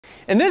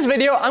In this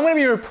video, I'm going to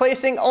be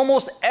replacing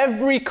almost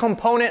every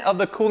component of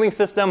the cooling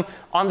system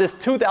on this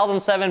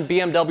 2007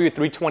 BMW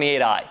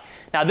 328i.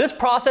 Now this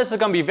process is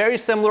going to be very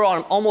similar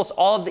on almost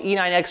all of the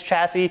E9x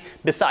chassis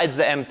besides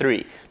the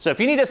M3. So if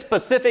you need a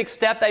specific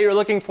step that you're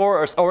looking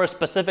for or a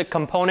specific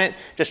component,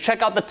 just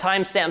check out the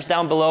timestamps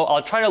down below.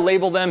 I'll try to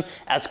label them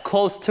as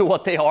close to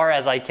what they are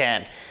as I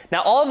can.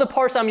 Now all of the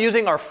parts I'm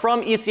using are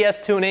from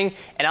ECS Tuning,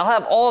 and I'll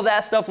have all of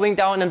that stuff linked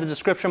down in the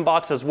description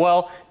box as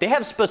well. They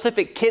have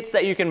specific kits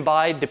that you can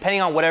buy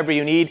depending on whatever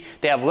you need.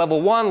 They have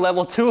level 1,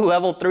 level 2,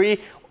 level 3,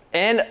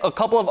 and a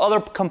couple of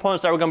other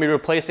components that we're going to be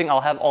replacing. I'll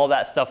have all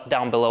that stuff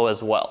down below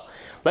as well.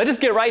 Let's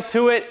just get right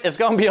to it. It's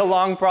going to be a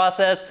long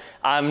process.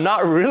 I'm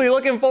not really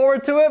looking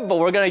forward to it, but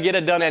we're going to get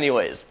it done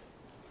anyways.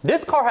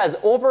 This car has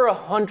over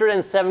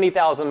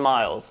 170,000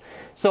 miles.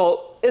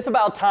 So it's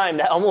about time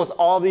that almost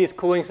all these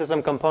cooling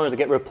system components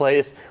get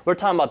replaced. We're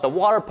talking about the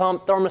water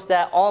pump,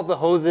 thermostat, all of the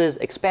hoses,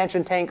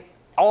 expansion tank,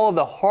 all of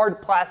the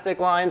hard plastic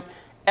lines,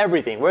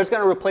 everything. We're just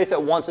going to replace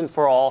it once and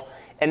for all.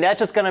 And that's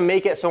just going to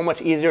make it so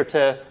much easier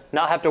to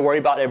not have to worry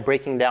about it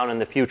breaking down in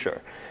the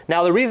future.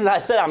 Now the reason I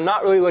said I'm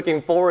not really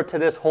looking forward to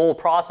this whole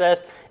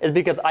process is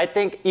because I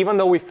think even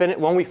though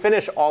when we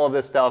finish all of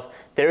this stuff,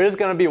 there is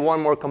going to be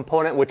one more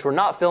component which we're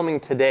not filming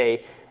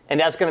today, and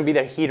that's going to be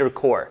the heater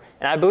core.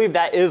 And I believe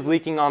that is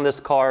leaking on this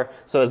car,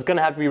 so it's going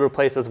to have to be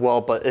replaced as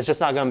well, but it's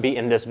just not going to be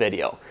in this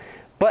video.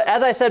 But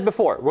as I said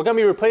before, we're going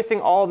to be replacing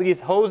all of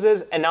these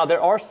hoses, and now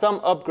there are some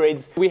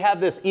upgrades. We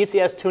have this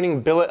ECS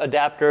Tuning billet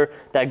adapter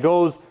that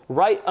goes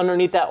right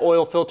underneath that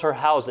oil filter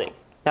housing.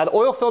 Now the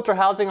oil filter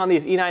housing on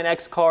these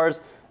E9x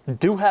cars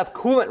do have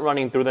coolant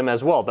running through them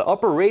as well. The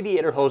upper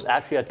radiator hose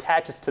actually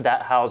attaches to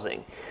that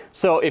housing.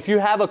 So if you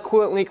have a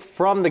coolant leak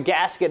from the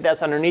gasket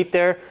that's underneath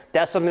there,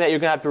 that's something that you're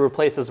going to have to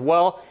replace as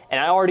well. And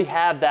I already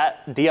have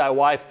that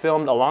DIY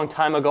filmed a long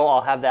time ago.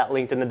 I'll have that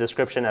linked in the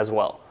description as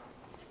well.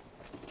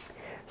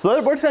 So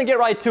we're just going to get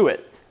right to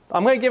it.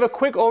 I'm going to give a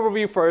quick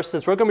overview first,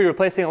 since we're going to be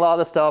replacing a lot of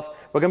the stuff.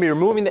 We're going to be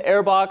removing the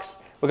airbox.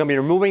 We're going to be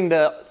removing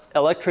the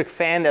electric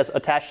fan that's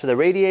attached to the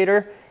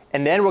radiator.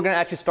 And then we're going to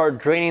actually start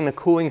draining the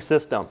cooling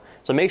system.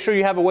 So make sure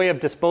you have a way of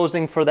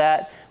disposing for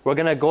that. We're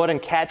going to go ahead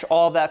and catch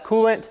all of that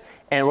coolant,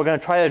 and we're going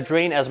to try to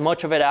drain as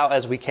much of it out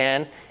as we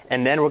can.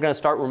 And then we're going to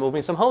start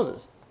removing some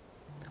hoses.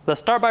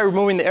 Let's start by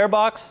removing the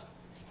airbox.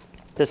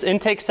 This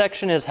intake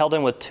section is held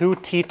in with 2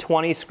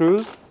 T20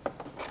 screws.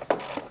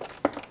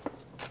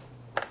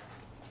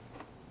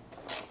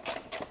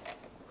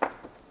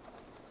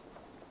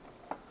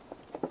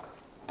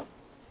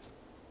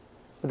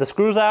 With the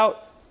screws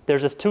out,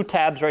 there's just 2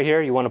 tabs right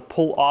here. You want to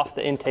pull off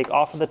the intake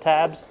off of the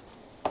tabs,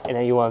 and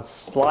then you want to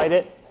slide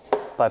it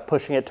by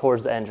pushing it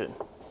towards the engine.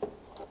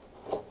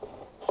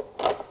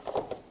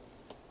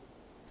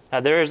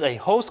 Now there is a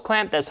hose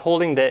clamp that's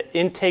holding the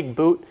intake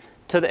boot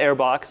to the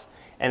airbox,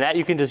 and that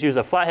you can just use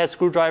a flathead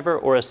screwdriver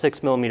or a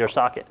 6mm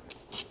socket.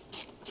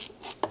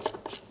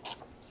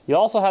 You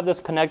also have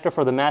this connector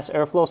for the mass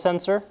airflow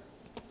sensor,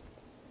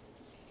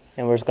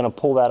 and we're just going to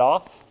pull that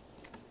off.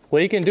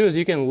 What you can do is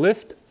you can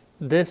lift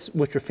this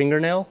with your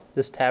fingernail,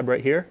 this tab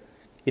right here.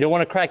 You don't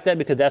want to crack that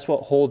because that's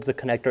what holds the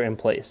connector in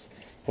place.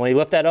 When you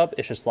lift that up,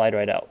 it should slide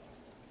right out.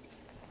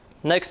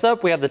 Next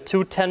up, we have the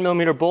 2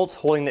 10mm bolts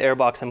holding the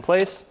airbox in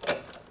place.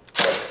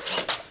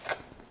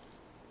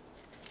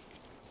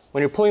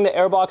 When you're pulling the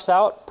airbox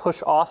out,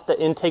 push off the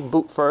intake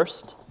boot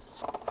first.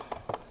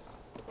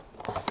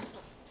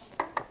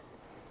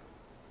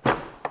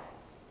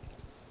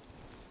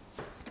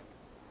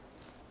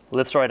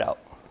 Lifts right out.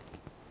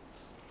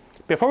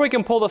 Before we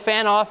can pull the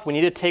fan off, we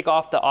need to take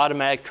off the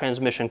automatic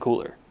transmission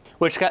cooler,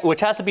 which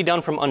has to be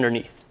done from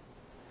underneath.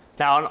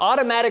 Now on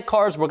automatic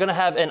cars, we're going to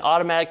have an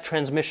automatic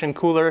transmission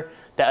cooler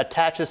that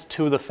attaches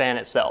to the fan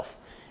itself,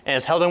 and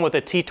it's held in with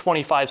a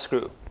T25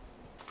 screw.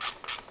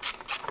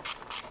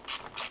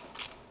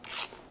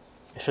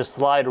 It should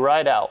slide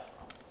right out.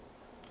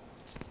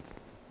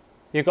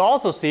 You can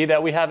also see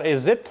that we have a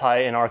zip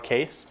tie in our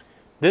case.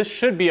 This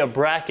should be a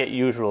bracket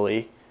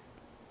usually.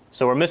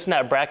 So we're missing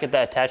that bracket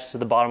that attaches to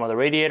the bottom of the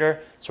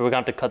radiator, so we're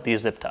going to have to cut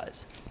these zip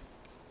ties.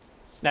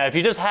 Now if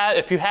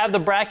you have the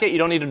bracket, you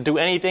don't need to do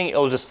anything,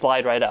 it'll just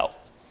slide right out.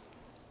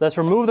 Let's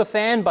remove the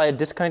fan by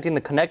disconnecting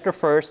the connector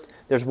first.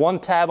 There's 1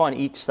 tab on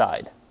each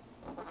side.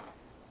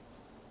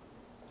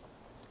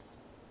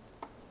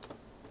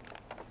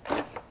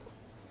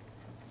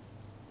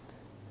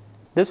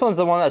 This one's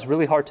the one that's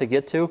really hard to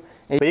get to,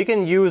 but you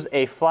can use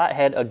a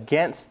flathead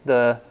against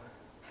the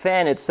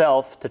fan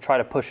itself to try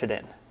to push it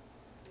in.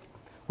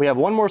 We have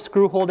 1 more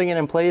screw holding it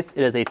in place.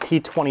 It is a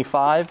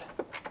T25,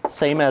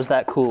 same as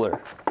that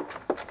cooler.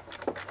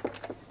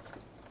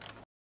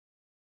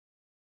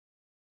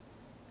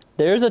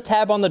 There is a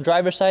tab on the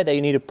driver's side that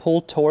you need to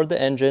pull toward the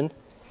engine.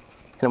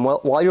 And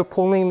while you're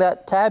pulling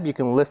that tab, you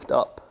can lift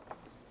up.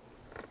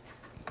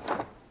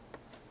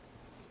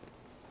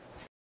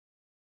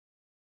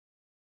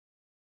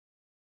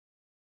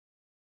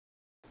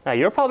 Now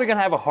you're probably going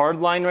to have a hard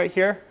line right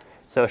here,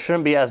 so it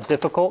shouldn't be as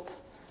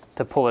difficult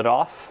to pull it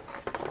off.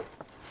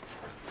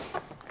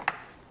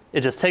 It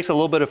just takes a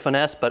little bit of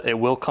finesse, but it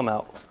will come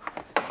out.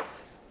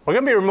 We're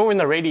going to be removing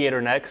the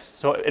radiator next,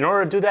 so in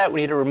order to do that,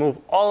 we need to remove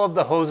all of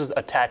the hoses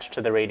attached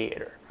to the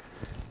radiator.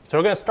 So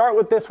we're going to start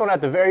with this one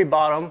at the very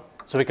bottom,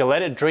 so we can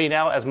let it drain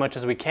out as much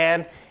as we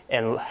can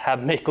and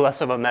make less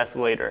of a mess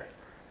later.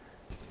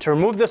 To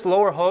remove this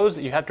lower hose,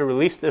 you have to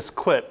release this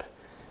clip.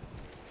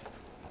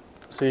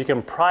 So you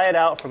can pry it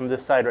out from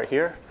this side right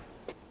here,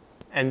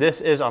 and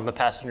this is on the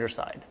passenger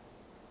side.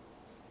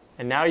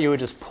 And now you would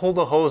just pull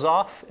the hose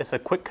off. It's a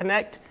quick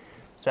connect,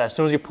 so as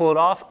soon as you pull it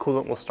off,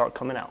 coolant will start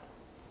coming out.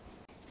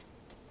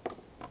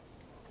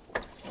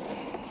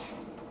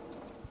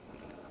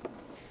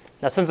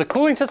 Now, since the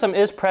cooling system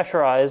is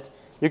pressurized,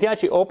 you can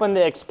actually open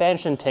the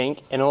expansion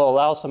tank and it will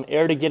allow some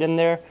air to get in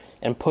there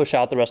and push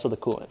out the rest of the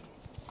coolant.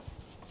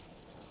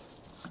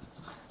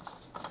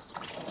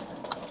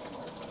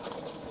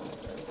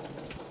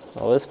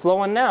 Well, it's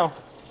flowing now.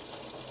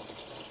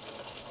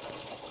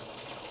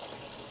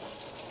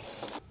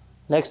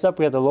 Next up,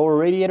 we have the lower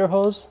radiator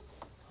hose,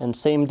 and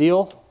same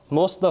deal.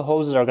 Most of the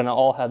hoses are going to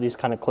all have these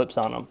kind of clips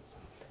on them.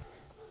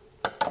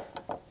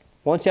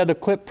 Once you have the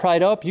clip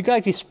pried up, you can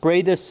actually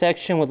spray this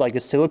section with like a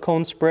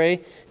silicone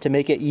spray to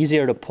make it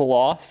easier to pull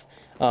off,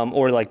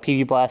 or like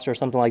PV Blaster or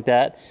something like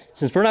that.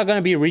 Since we're not going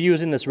to be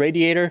reusing this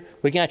radiator,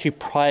 we can actually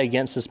pry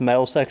against this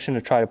metal section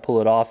to try to pull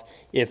it off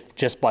if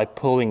just by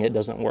pulling it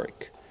doesn't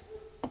work.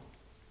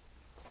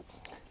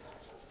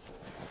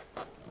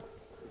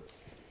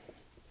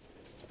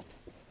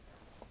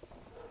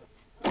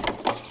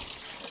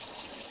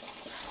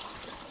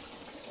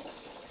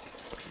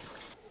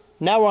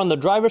 Now we're on the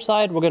driver's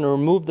side. We're going to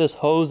remove this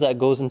hose that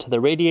goes into the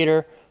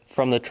radiator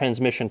from the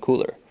transmission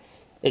cooler.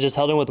 It's just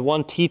held in with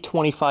one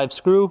T25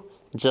 screw,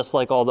 just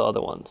like all the other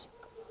ones.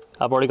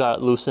 I've already got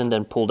it loosened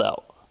and pulled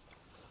out.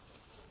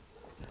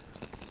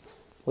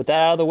 With that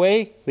out of the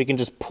way, we can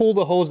just pull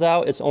the hose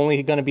out. It's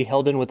only going to be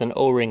held in with an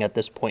O-ring at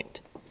this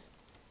point.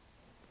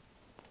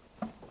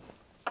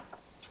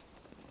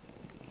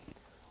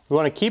 We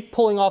want to keep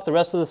pulling off the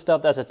rest of the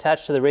stuff that's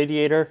attached to the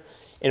radiator.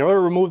 In order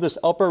to remove this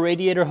upper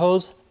radiator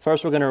hose,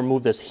 first we're going to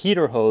remove this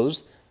heater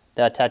hose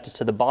that attaches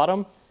to the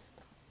bottom.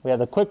 We have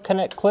the quick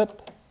connect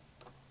clip.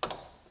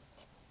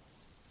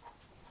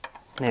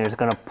 And it's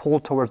going to pull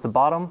towards the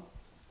bottom.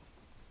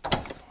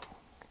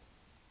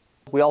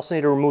 We also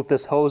need to remove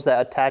this hose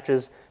that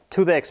attaches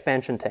to the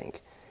expansion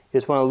tank. You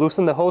just want to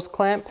loosen the hose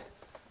clamp,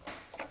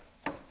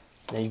 and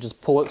then you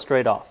just pull it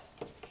straight off.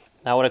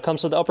 Now when it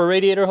comes to the upper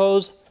radiator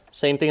hose,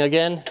 same thing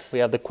again. We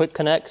have the quick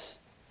connects.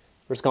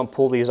 We're just going to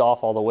pull these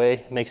off all the way.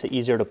 It makes it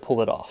easier to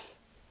pull it off.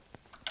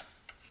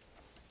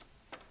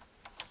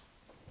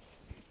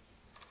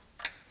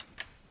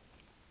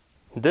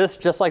 This,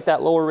 just like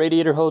that lower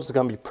radiator hose, is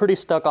going to be pretty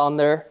stuck on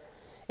there.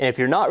 And if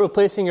you're not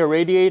replacing your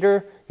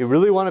radiator, you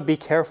really want to be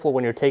careful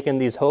when you're taking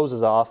these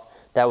hoses off.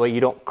 That way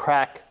you don't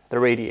crack the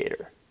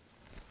radiator.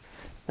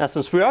 Now,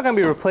 since we are going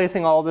to be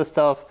replacing all this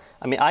stuff,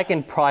 I mean, I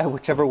can pry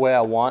whichever way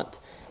I want,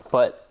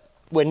 but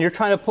when you're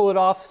trying to pull it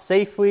off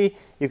safely,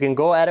 you can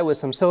go at it with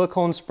some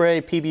silicone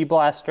spray, PB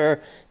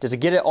Blaster, just to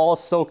get it all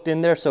soaked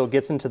in there so it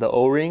gets into the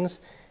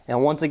O-rings.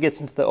 And once it gets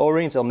into the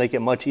O-rings, it'll make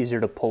it much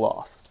easier to pull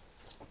off.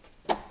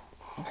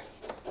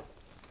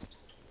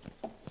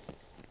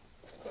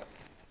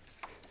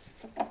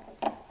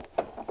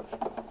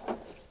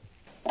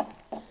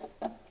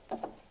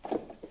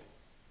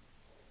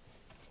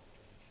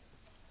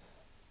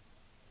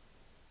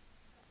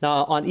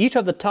 Now on each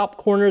of the top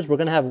corners, we're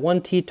going to have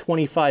one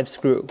T25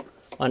 screw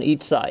on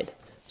each side.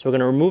 So we're going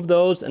to remove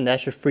those, and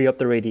that should free up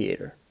the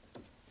radiator.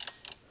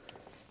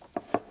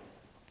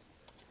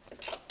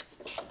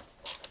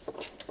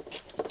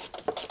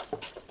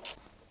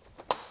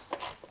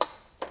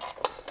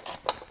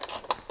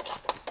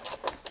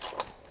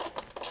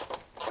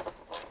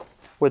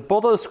 With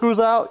both of the screws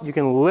out, you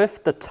can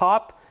lift the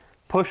top,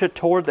 push it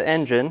toward the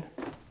engine,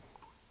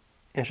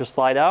 and it should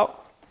slide out.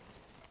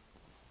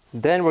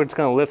 Then we're just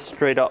going to lift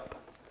straight up.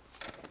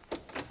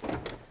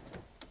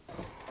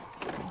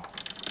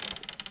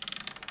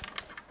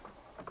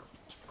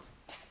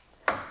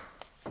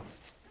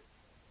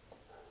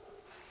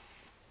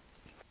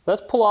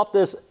 Let's pull off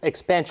this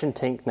expansion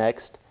tank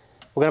next.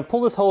 We're going to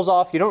pull this hose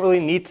off. You don't really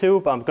need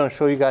to, but I'm going to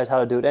show you guys how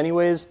to do it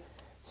anyways.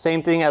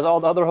 Same thing as all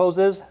the other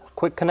hoses.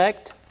 Quick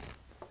connect,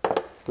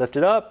 lift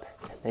it up,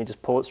 and then you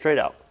just pull it straight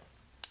out.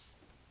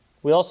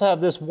 We also have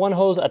this one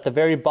hose at the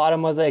very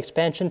bottom of the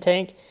expansion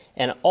tank,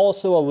 and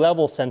also a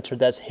level sensor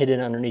that's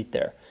hidden underneath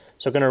there.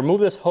 So we're going to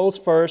remove this hose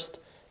first,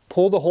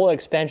 pull the whole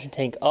expansion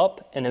tank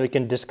up, and then we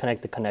can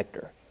disconnect the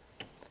connector.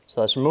 So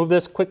let's remove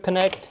this quick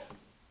connect.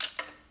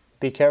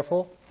 Be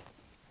careful.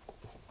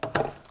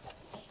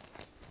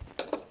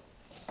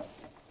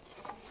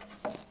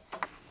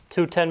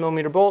 Two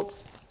 10mm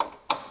bolts.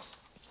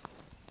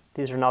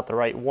 These are not the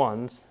right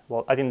ones.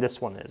 Well, I think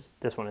this one is.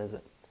 This one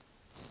isn't.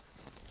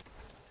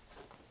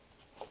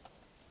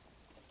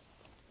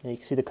 And you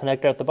can see the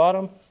connector at the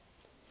bottom.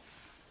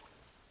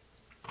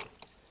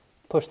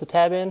 Push the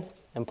tab in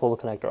and pull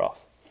the connector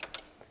off.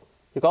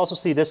 You can also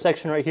see this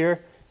section right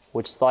here,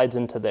 which slides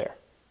into there.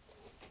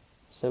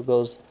 So it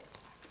goes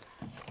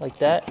like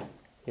that.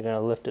 You're going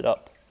to lift it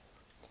up.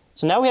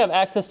 So now we have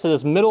access to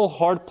this middle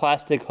hard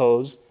plastic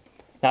hose.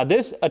 Now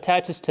this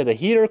attaches to the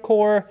heater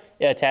core,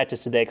 it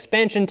attaches to the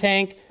expansion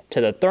tank,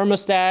 to the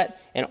thermostat,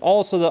 and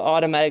also the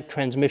automatic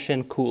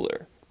transmission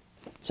cooler.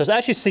 So it's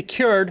actually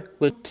secured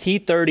with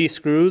T30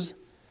 screws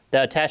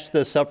that attach to the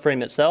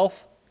subframe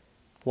itself.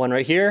 One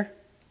right here,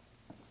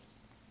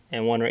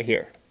 and one right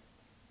here.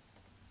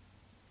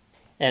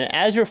 And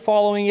as you're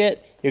following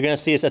it, you're gonna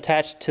see it's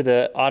attached to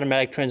the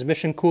automatic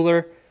transmission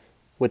cooler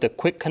with a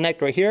quick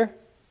connect right here.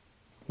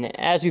 And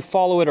as you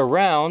follow it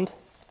around,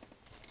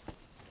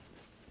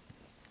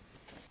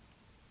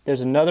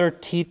 there's another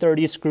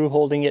T30 screw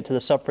holding it to the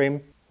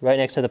subframe right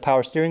next to the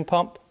power steering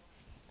pump.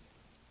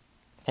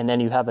 And then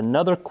you have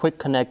another quick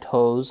connect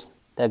hose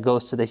that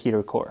goes to the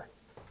heater core.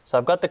 So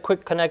I've got the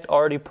quick connect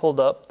already pulled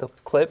up, the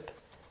clip.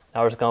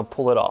 Now we're just gonna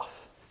pull it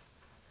off.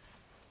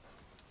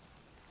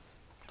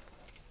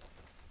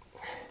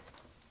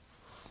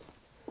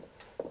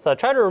 So I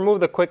tried to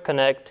remove the quick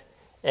connect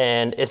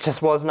and it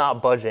just was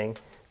not budging.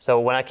 So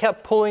when I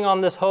kept pulling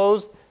on this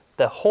hose,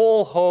 the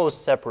whole hose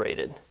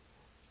separated.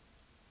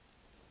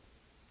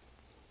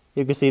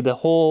 You can see the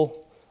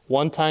whole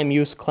one-time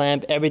use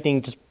clamp,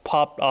 everything just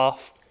popped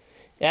off.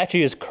 It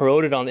actually is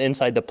corroded on the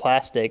inside the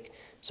plastic,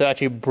 so it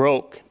actually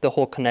broke the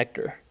whole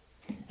connector.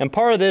 And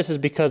part of this is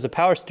because the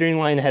power steering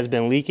line has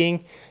been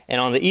leaking, and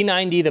on the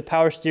E90 the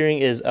power steering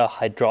is a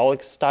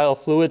hydraulic style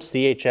fluid,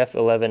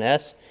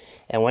 CHF11S,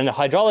 and when the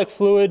hydraulic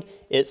fluid,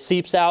 it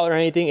seeps out or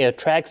anything, it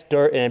attracts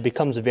dirt and it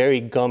becomes very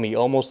gummy,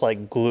 almost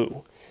like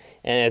glue.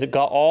 And it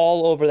got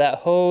all over that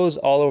hose,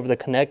 all over the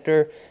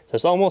connector, so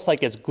it's almost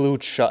like it's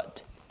glued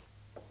shut.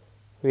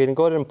 We're gonna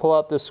go ahead and pull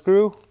out this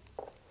screw.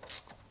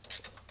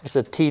 It's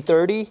a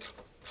T30.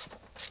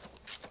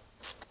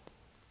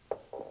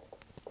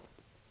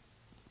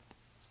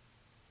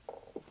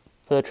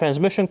 For the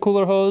transmission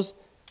cooler hose,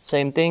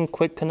 same thing,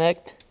 quick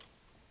connect.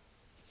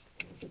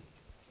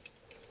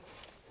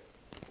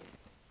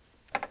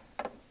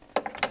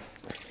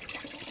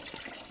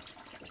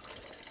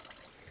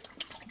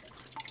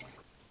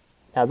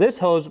 Now this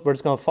hose, we're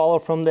just going to follow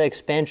from the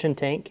expansion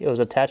tank. It was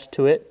attached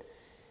to it.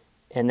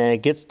 And then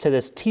it gets to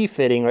this T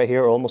fitting right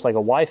here, almost like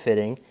a Y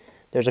fitting.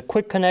 There's a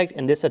quick connect,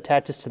 and this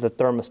attaches to the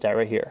thermostat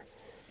right here.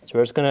 So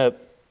we're just going to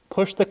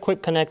push the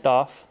quick connect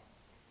off.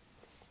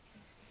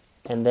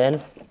 And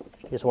then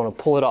you just want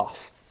to pull it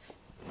off.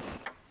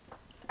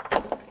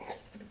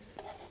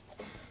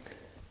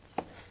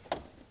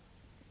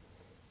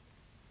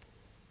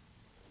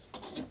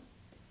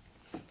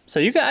 So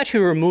you can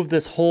actually remove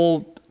this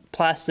whole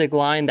plastic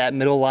line, that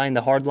middle line,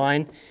 the hard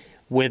line,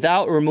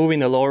 without removing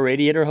the lower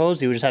radiator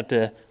hose. You would just have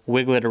to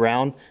wiggle it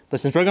around. But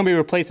since we're going to be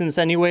replacing this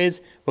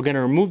anyways, we're going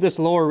to remove this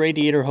lower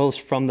radiator hose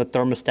from the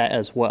thermostat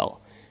as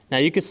well. Now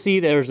you can see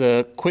there's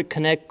a quick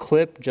connect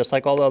clip, just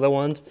like all the other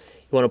ones.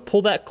 You want to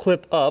pull that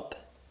clip up,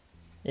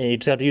 and you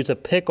just have to use a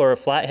pick or a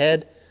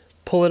flathead,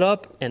 pull it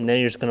up, and then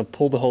you're just going to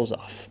pull the hose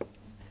off.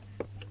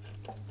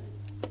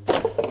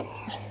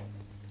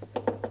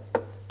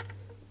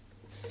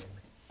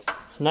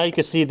 So now you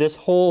can see this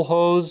whole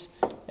hose,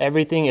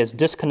 everything is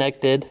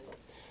disconnected.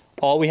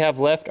 All we have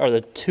left are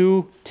the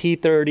two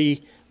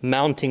T30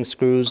 mounting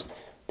screws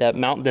that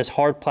mount this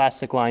hard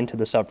plastic line to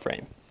the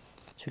subframe.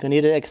 So you're gonna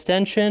need an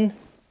extension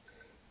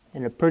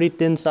and a pretty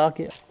thin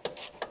socket.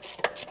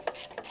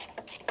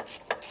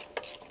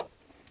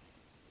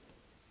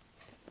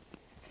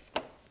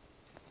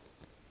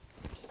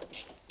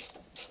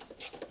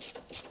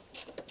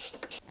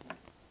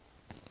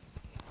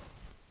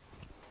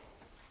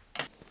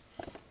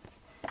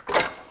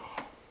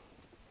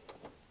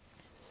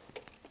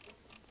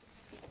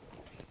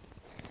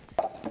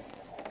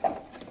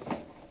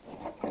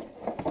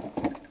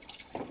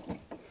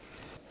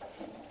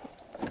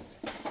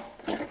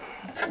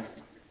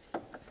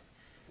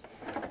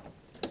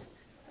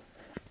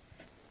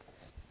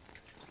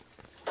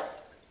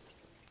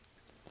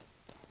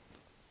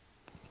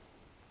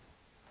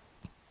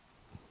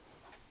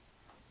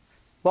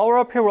 While we're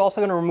up here, we're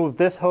also going to remove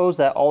this hose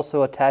that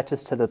also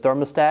attaches to the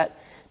thermostat.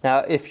 Now,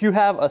 if you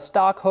have a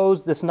stock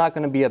hose, this is not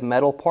going to be a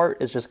metal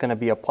part, it's just going to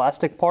be a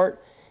plastic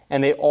part,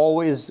 and they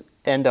always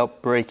end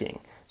up breaking.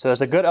 So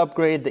as a good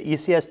upgrade, the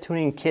ECS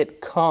tuning kit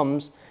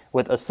comes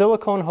with a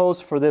silicone hose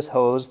for this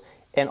hose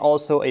and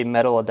also a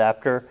metal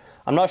adapter.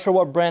 I'm not sure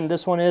what brand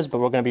this one is, but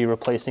we're going to be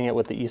replacing it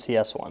with the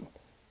ECS one.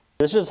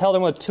 This is held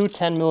in with two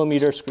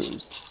 10mm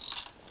screws.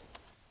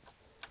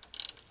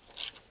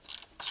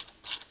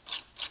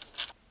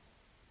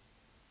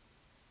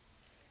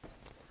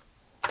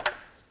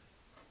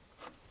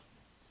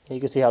 You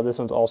can see how this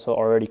one's also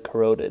already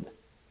corroded.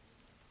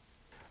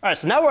 All right,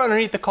 so now we're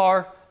underneath the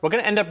car. We're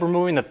gonna end up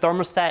removing the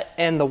thermostat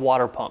and the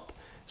water pump.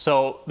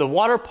 So the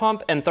water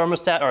pump and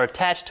thermostat are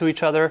attached to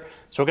each other.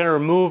 So we're gonna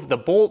remove the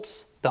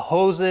bolts, the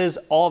hoses,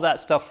 all that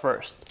stuff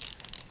first.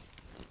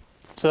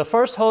 So the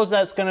first hose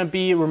that's gonna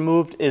be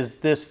removed is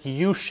this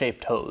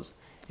U-shaped hose.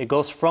 It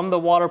goes from the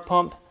water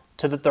pump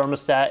to the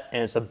thermostat,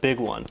 and it's a big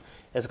one.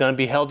 It's gonna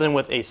be held in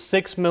with a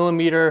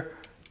 6mm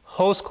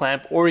hose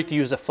clamp, or you can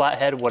use a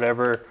flathead,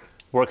 whatever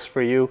works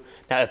for you.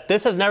 Now, if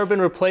this has never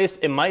been replaced,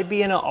 it might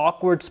be in an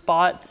awkward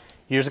spot.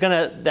 You're just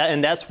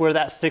and that's where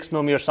that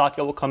 6mm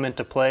socket will come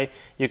into play.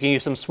 You can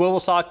use some swivel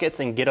sockets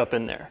and get up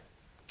in there.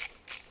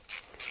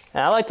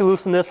 And I like to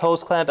loosen this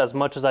hose clamp as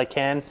much as I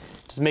can. It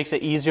just makes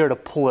it easier to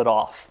pull it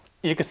off.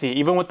 You can see,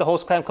 even with the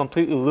hose clamp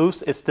completely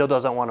loose, it still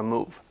doesn't want to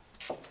move.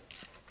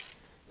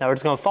 Now we're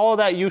just going to follow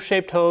that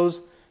U-shaped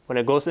hose when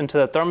it goes into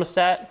the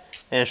thermostat,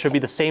 and it should be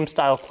the same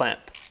style clamp.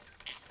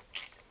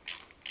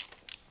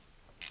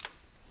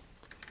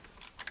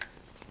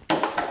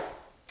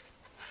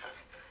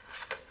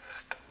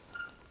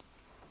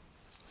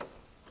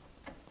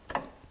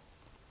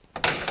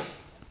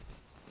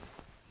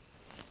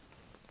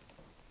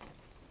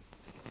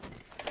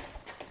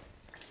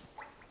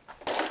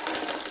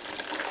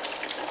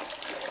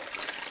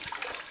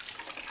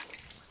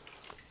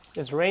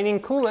 It's raining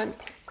coolant.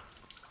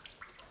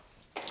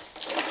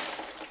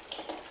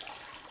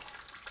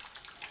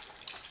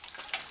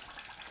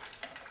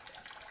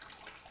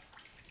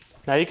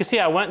 Now you can see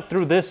I went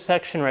through this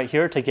section right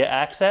here to get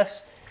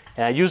access,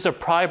 and I used a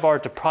pry bar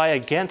to pry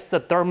against the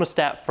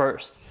thermostat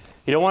first.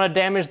 You don't want to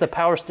damage the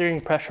power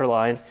steering pressure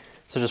line,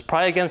 so just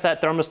pry against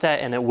that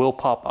thermostat and it will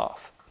pop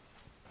off.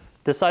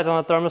 This side's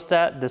on the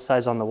thermostat, this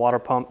side's on the water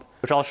pump,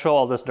 which I'll show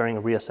all this during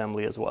a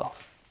reassembly as well.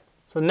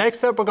 So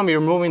next up, we're going to be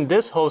removing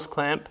this hose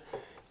clamp.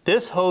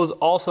 This hose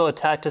also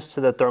attaches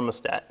to the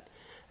thermostat,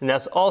 and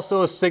that's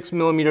also a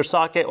 6mm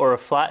socket or a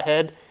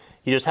flathead.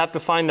 You just have to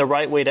find the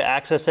right way to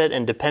access it,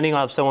 and depending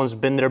on if someone's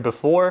been there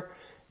before,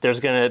 there's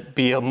going to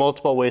be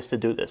multiple ways to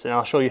do this, and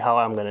I'll show you how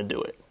I'm going to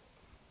do it.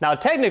 Now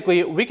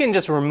technically, we can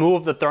just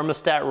remove the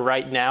thermostat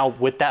right now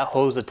with that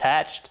hose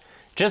attached,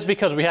 just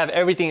because we have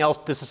everything else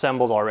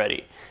disassembled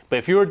already. But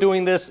if you were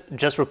doing this,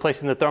 just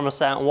replacing the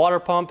thermostat and water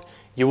pump,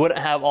 you wouldn't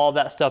have all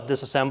that stuff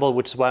disassembled,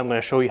 which is why I'm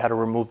going to show you how to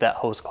remove that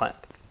hose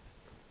clamp.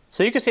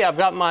 So you can see I've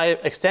got my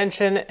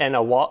extension and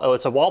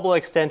it's a wobble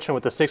extension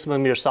with a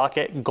 6mm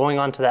socket going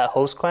onto that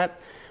hose clamp.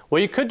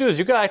 What you could do is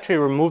you could actually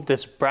remove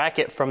this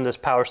bracket from this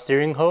power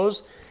steering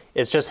hose.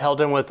 It's just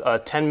held in with a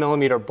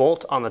 10mm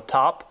bolt on the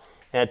top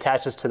and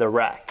attaches to the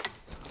rack.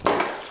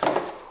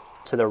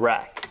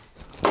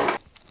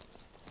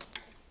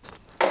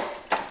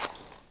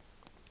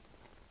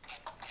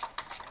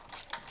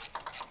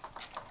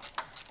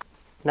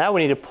 Now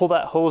we need to pull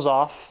that hose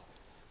off.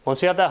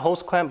 Once you have that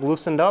hose clamp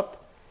loosened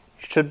up,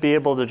 you should be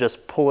able to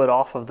just pull it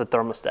off of the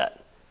thermostat.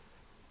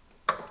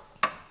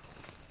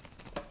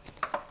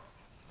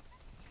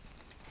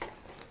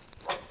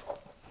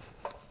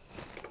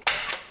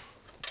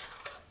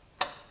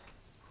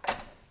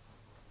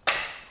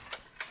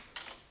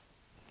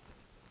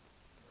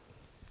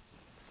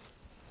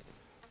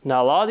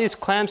 Now a lot of these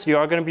clamps you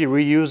are going to be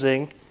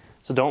reusing,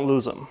 so don't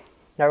lose them.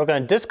 Now we're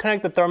going to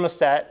disconnect the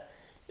thermostat.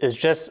 It's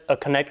just a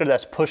connector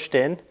that's pushed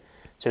in, so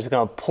you're just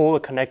going to pull the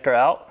connector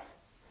out.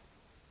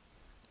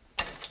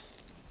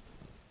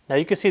 Now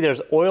you can see there's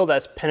oil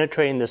that's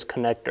penetrating this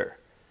connector,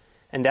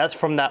 and that's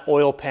from that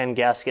oil pan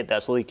gasket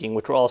that's leaking,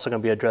 which we're also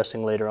going to be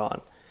addressing later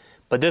on.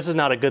 But this is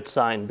not a good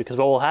sign, because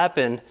what will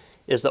happen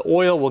is the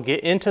oil will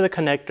get into the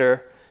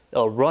connector,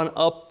 it'll run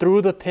up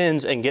through the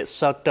pins and get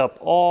sucked up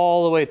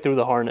all the way through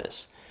the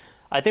harness.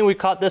 I think we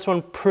caught this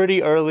one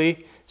pretty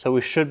early, so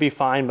we should be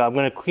fine, but I'm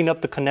going to clean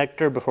up the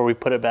connector before we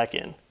put it back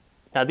in.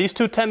 Now these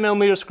two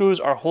 10mm screws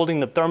are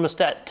holding the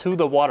thermostat to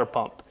the water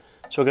pump,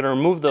 so we're going to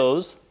remove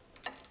those.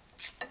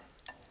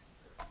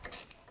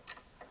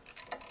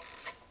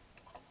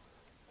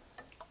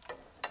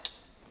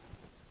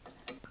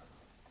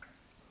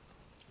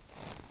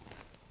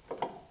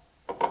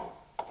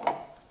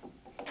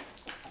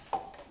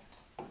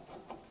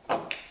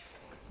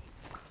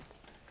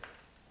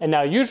 And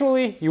now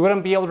usually you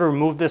wouldn't be able to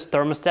remove this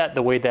thermostat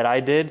the way that I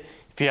did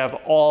if you have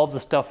all the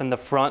stuff in the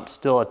front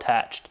still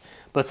attached.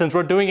 But since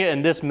we're doing it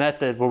in this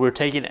method where we're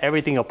taking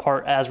everything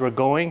apart as we're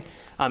going,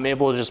 I'm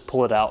able to just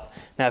pull it out.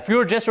 Now if you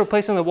were just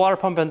replacing the water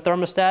pump and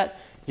thermostat,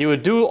 you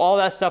would do all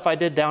that stuff I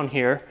did down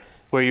here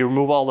where you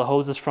remove all the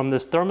hoses from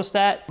this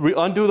thermostat,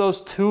 undo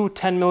those two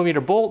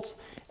 10mm bolts,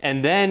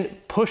 and then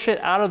push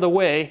it out of the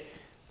way,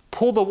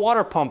 pull the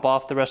water pump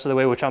off the rest of the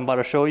way, which I'm about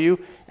to show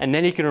you, and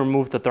then you can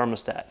remove the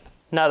thermostat.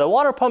 Now the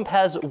water pump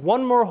has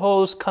one more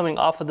hose coming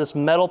off of this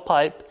metal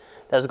pipe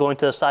that's going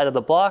to the side of the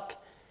block.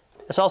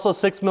 It's also a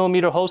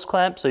 6mm hose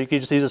clamp, so you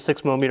can just use a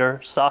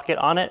 6mm socket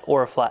on it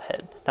or a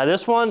flathead. Now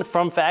this one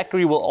from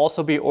factory will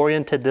also be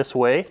oriented this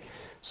way,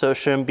 so it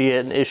shouldn't be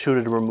an issue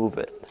to remove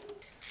it.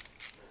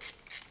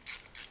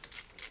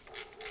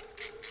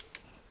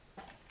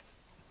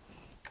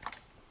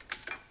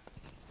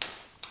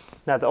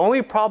 Now the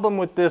only problem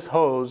with this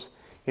hose,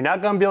 you're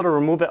not going to be able to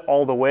remove it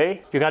all the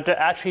way. You got to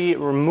actually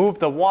remove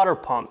the water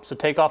pump. So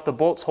take off the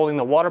bolts holding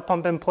the water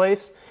pump in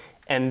place,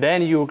 and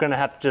then you're going to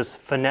have to just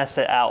finesse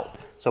it out.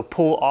 So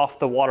pull off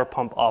the water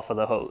pump off of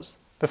the hose.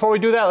 Before we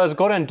do that, let's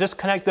go ahead and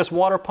disconnect this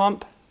water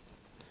pump.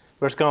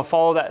 We're just going to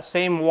follow that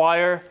same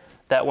wire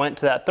that went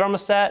to that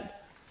thermostat,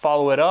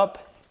 follow it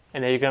up,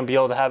 and then you're going to be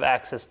able to have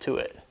access to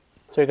it.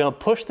 So you're going to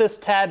push this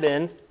tab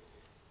in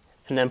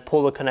and then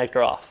pull the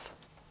connector off.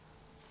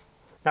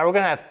 Now we're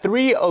gonna have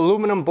 3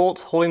 aluminum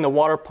bolts holding the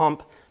water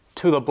pump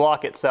to the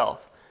block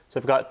itself. So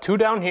we've got 2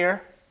 down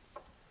here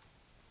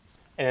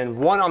and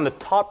 1 on the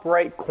top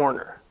right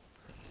corner.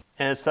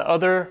 And it's the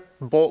other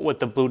bolt with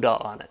the blue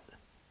dot on it.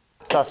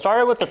 So I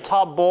started with the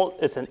top bolt.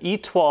 It's an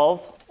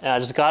E12 and I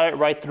just got it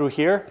right through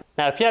here.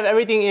 Now if you have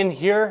everything in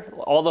here,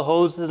 all the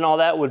hoses and all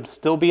that would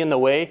still be in the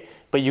way,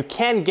 but you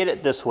can get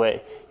it this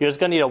way. You're just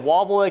gonna need a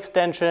wobble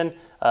extension,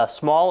 a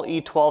small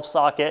E12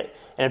 socket,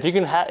 and if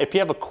you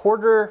have a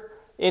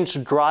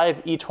 1/4-inch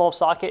drive E12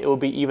 socket, it will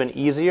be even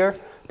easier.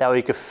 That way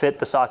you could fit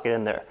the socket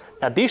in there.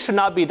 Now these should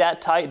not be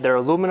that tight. They're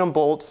aluminum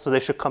bolts, so they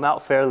should come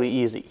out fairly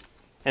easy.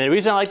 And the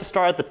reason I like to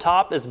start at the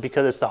top is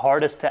because it's the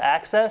hardest to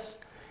access.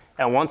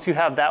 And once you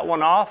have that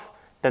one off,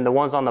 then the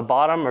ones on the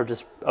bottom are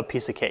just a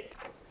piece of cake.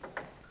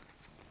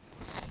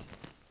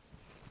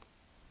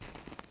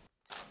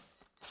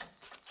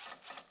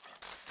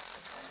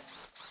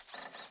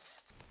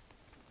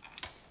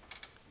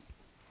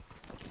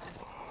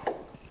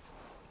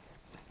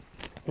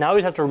 Now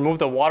we just have to remove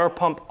the water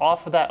pump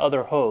off of that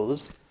other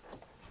hose.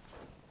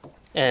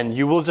 And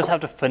you will just have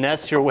to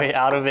finesse your way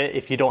out of it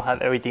if you don't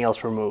have everything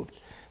else removed.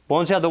 But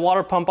once you have the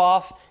water pump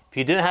off, if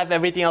you didn't have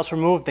everything else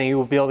removed, then you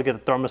will be able to get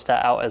the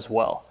thermostat out as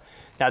well.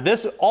 Now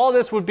all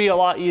this would be a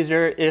lot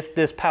easier if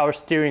this power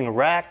steering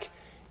rack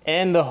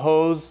and the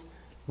hose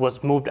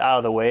was moved out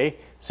of the way.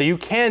 So you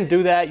can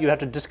do that. You have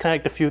to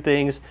disconnect a few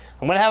things.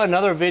 I'm gonna have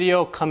another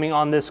video coming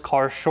on this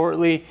car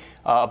shortly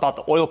about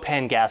the oil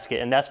pan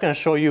gasket, and that's gonna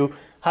show you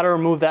how to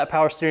remove that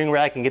power steering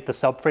rack and get the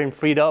subframe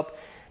freed up.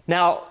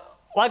 Now,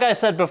 like I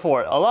said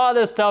before, a lot of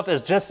this stuff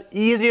is just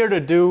easier to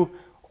do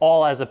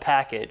all as a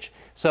package.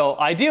 So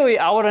ideally,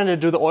 I would want to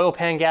do the oil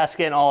pan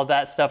gasket and all of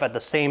that stuff at the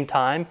same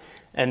time,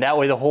 and that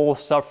way the whole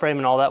subframe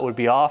and all that would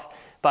be off.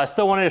 But I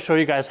still wanted to show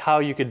you guys how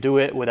you could do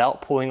it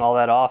without pulling all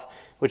that off,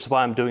 which is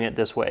why I'm doing it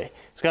this way.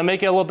 It's gonna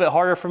make it a little bit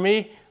harder for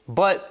me,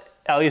 but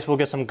at least we'll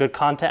get some good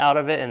content out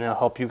of it and it'll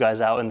help you guys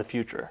out in the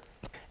future.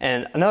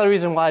 And another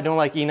reason why I don't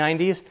like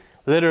E90s,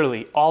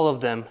 literally all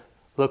of them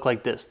look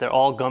like this. They're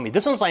all gummy.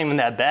 This one's not even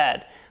that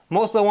bad.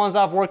 Most of the ones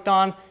I've worked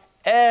on,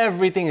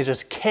 everything is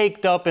just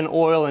caked up in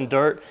oil and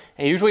dirt.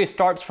 And usually it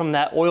starts from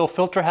that oil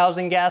filter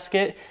housing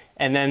gasket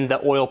and then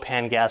the oil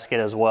pan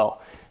gasket as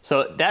well.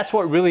 So that's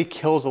what really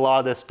kills a lot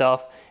of this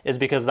stuff, is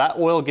because that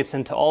oil gets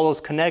into all those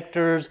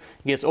connectors,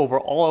 gets over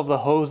all of the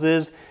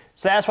hoses.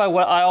 So that's why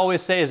what I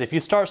always say is if you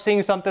start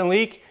seeing something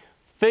leak,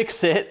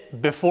 fix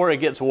it before it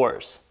gets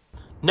worse.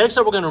 Next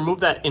up, we're gonna remove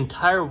that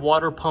entire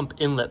water pump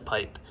inlet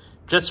pipe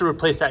just to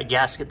replace that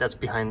gasket that's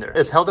behind there.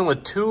 It's held in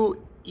with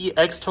 2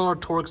 external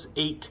Torx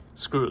 8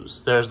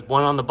 screws. There's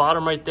one on the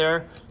bottom right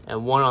there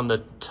and one on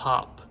the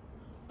top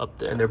up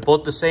there. And they're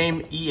both the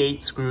same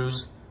E8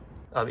 screws.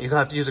 You're gonna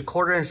have to use a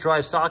 1/4-inch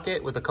drive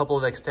socket with a couple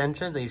of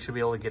extensions and you should be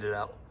able to get it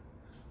out.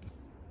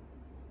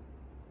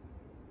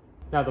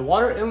 Now the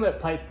water inlet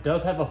pipe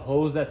does have a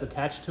hose that's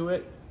attached to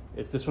it.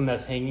 It's this one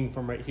that's hanging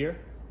from right here.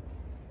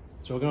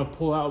 So we're gonna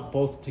pull out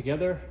both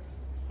together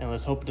and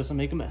let's hope it doesn't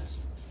make a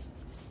mess.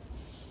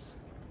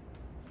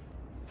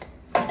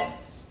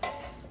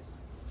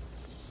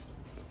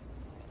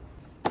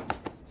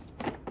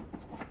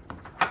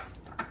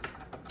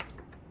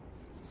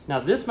 Now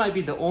this might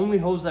be the only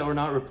hose that we're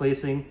not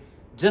replacing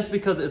just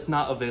because it's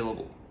not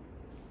available.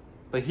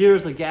 But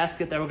here's the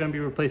gasket that we're gonna be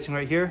replacing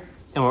right here.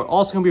 And we're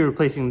also gonna be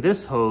replacing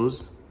this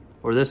hose,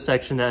 or this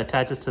section that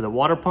attaches to the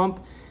water pump,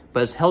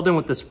 but it's held in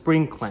with the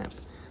spring clamp.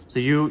 So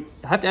you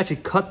have to actually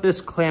cut this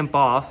clamp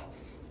off,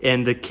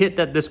 and the kit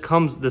that this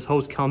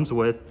hose comes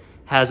with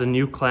has a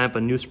new clamp,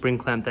 a new spring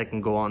clamp that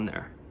can go on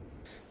there.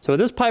 So with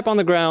this pipe on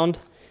the ground,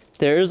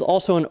 there is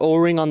also an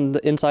O-ring on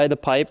the inside of the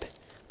pipe.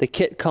 The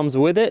kit comes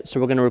with it, so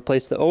we're gonna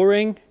replace the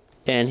O-ring.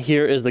 And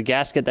here is the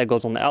gasket that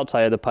goes on the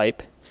outside of the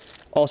pipe.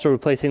 Also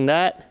replacing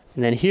that.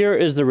 And then here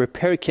is the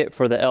repair kit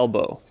for the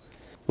elbow.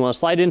 You wanna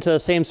slide into the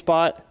same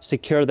spot,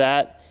 secure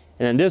that,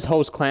 and then this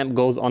hose clamp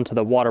goes onto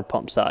the water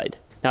pump side.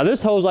 Now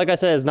this hose, like I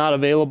said, is not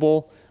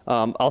available.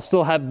 I'll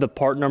still have the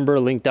part number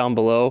linked down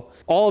below.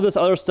 All of this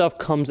other stuff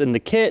comes in the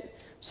kit,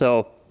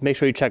 so make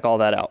sure you check all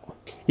that out.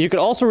 You could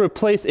also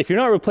replace, if you're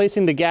not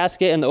replacing the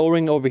gasket and the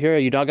O-ring over here,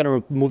 you're not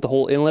gonna remove the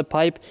whole inlet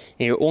pipe,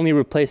 and you're only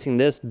replacing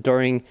this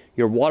during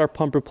your water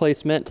pump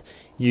replacement,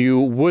 you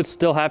would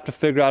still have to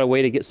figure out a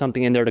way to get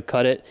something in there to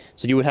cut it,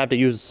 so you would have to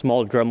use a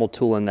small Dremel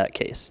tool in that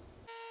case.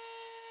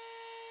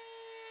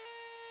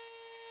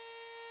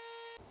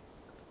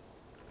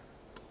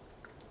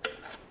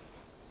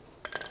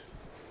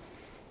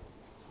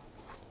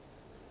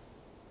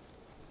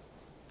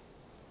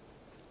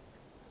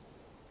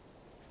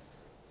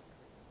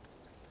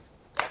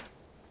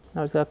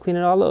 Now just gotta clean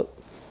it all up.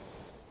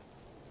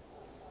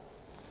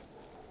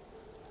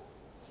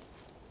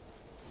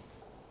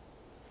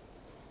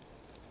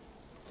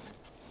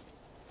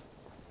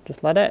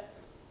 Just like that.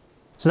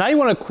 So now you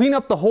want to clean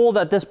up the hole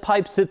that this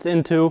pipe sits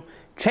into.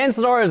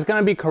 Chances are it's going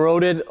to be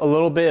corroded a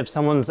little bit if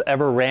someone's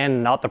ever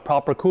ran not the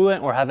proper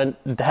coolant or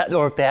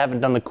if they haven't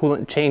done the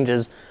coolant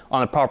changes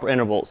on the proper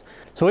intervals.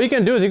 So what you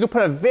can do is you can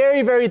put a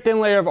very, very thin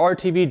layer of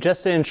RTV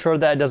just to ensure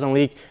that it doesn't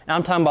leak. And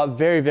I'm talking about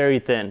very, very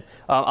thin.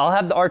 I'll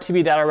have the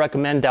RTV that I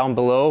recommend down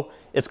below.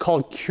 It's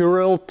called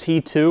Curil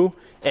T2,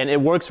 and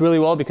it works really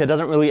well because it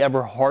doesn't really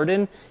ever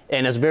harden,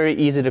 and it's very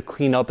easy to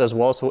clean up as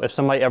well. So if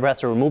somebody ever has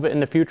to remove it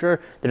in the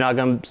future, they're not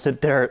going to sit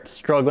there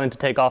struggling to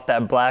take off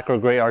that black or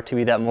gray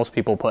RTV that most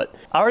people put.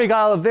 I already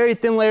got a very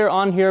thin layer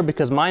on here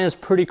because mine is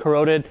pretty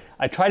corroded.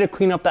 I tried to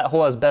clean up that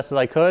hole as best as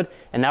I could,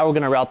 and now we're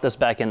going to route this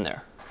back in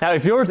there. Now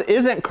if yours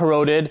isn't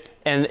corroded,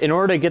 and in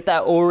order to get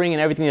that O-ring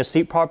and everything to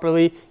seat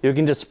properly, you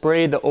can just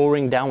spray the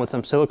O-ring down with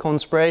some silicone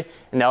spray,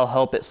 and that'll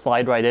help it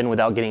slide right in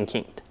without getting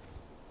kinked.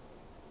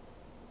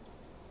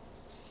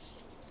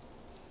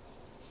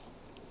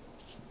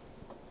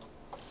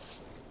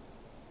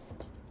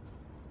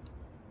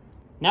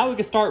 Now we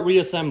can start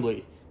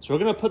reassembly. So we're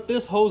gonna put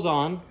this hose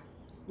on.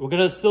 We're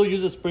gonna still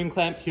use a spring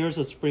clamp. Here's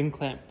a spring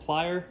clamp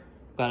plier.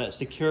 Got it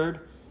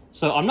secured.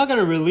 So I'm not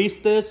gonna release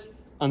this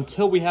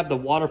until we have the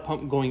water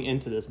pump going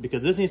into this,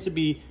 because this needs to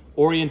be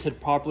oriented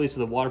properly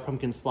so the water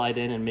pump can slide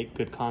in and make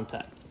good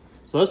contact.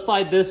 So let's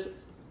slide this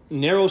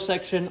narrow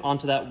section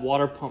onto that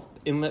water pump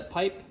inlet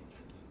pipe.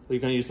 So you're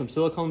gonna use some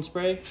silicone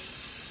spray.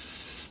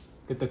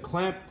 Get the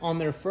clamp on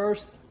there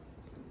first.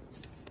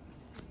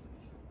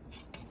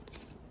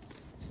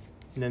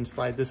 And then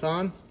slide this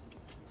on.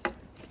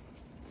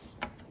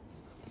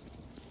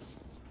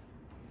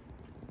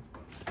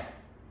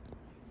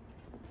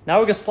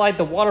 Now we can slide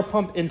the water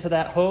pump into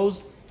that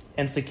hose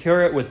and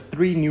secure it with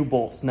 3 new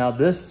bolts. Now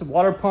this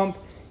water pump,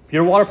 if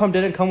your water pump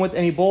didn't come with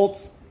any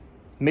bolts,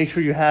 make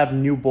sure you have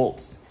new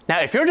bolts.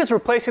 Now if you're just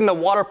replacing the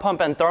water pump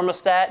and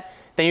thermostat,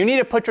 then you need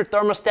to put your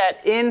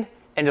thermostat in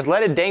and just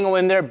let it dangle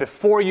in there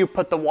before you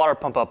put the water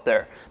pump up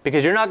there,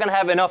 because you're not going to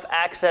have enough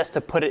access to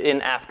put it in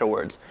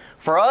afterwards.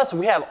 For us,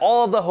 we have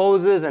all of the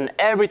hoses and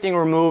everything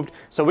removed,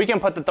 so we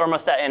can put the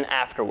thermostat in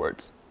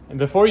afterwards. And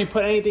before you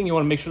put anything, you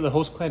want to make sure the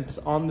hose clamp is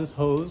on this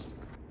hose.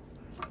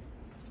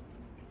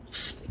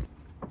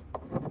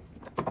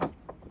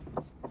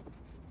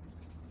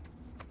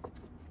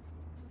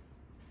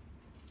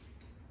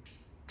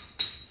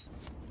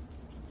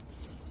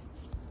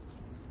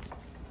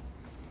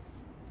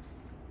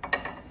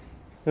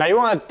 Now you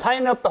want to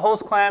tighten up the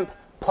hose clamp,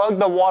 plug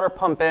the water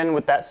pump in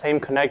with that same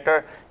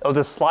connector. It'll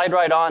just slide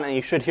right on, and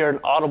you should hear an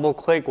audible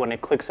click when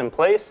it clicks in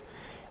place.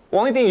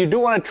 Only thing you do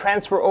want to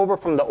transfer over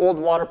from the old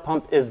water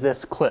pump is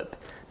this clip.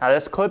 Now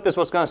this clip is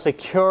what's going to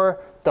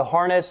secure the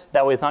harness,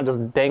 that way it's not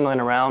just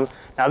dangling around.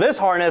 Now this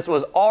harness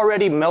was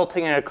already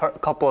melting in a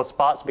couple of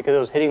spots because it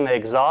was hitting the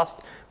exhaust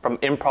from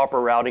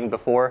improper routing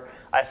before.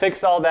 I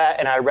fixed all that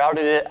and I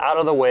routed it out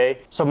of the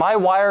way. So my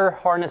wire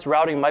harness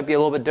routing might be a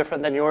little bit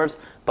different than yours,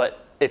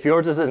 but if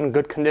yours is in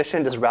good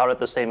condition, just route it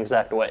the same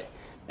exact way.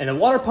 And the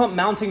water pump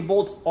mounting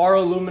bolts are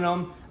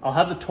aluminum. I'll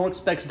have the torque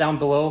specs down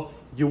below.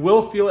 You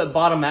will feel it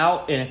bottom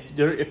out, and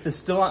if it's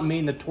still not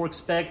meeting the torque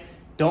spec,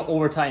 don't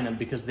over tighten them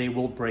because they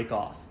will break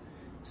off.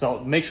 So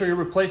make sure you're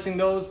replacing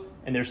those,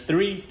 and there's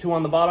 3, 2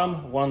 on the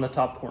bottom, 1 on the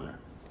top corner.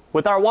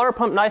 With our water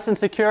pump nice and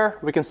secure,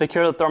 we can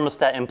secure the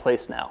thermostat in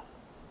place now.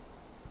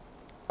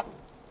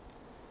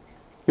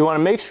 You want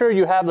to make sure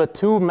you have the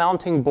 2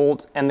 mounting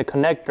bolts and the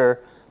connector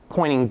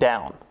pointing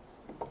down.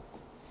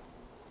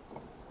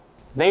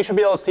 Then you should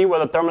be able to see where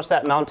the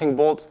thermostat mounting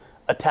bolts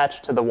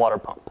attach to the water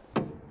pump.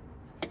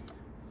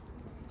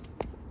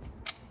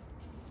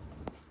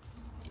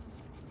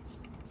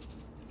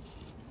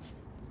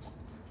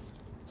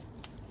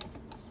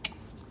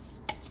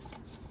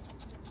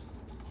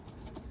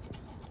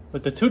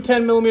 With the 2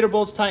 10mm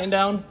bolts tightened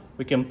down,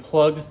 we can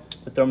plug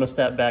the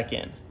thermostat back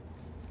in.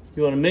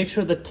 You want to make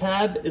sure the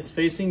tab is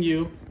facing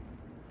you,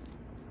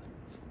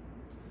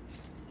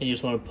 and you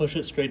just want to push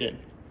it straight in.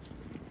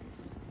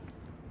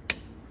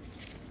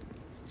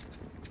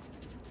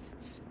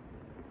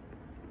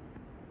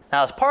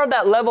 Now, as part of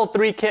that level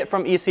 3 kit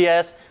from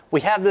ECS, we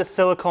have this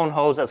silicone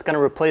hose that's going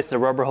to replace the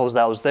rubber hose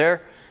that was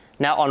there.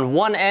 Now, on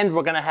one end,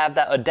 we're going to have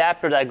that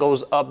adapter that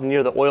goes up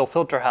near the oil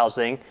filter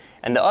housing,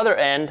 and the other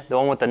end, the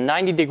one with the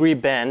 90-degree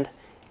bend,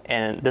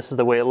 and this is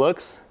the way it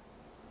looks,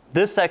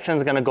 this section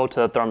is going to go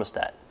to the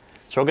thermostat.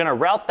 So we're going to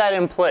route that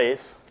in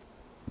place,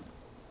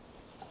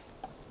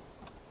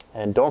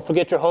 and don't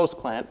forget your hose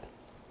clamp.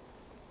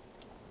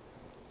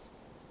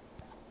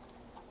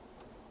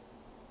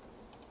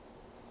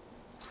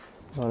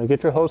 You want to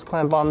get your hose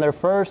clamp on there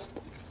first.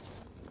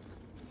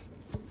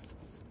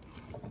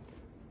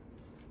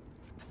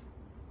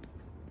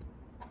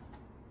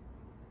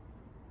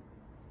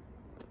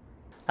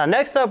 Now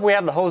next up, we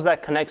have the hose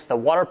that connects the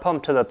water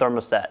pump to the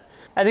thermostat.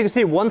 As you can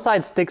see, one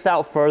side sticks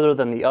out further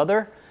than the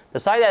other. The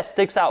side that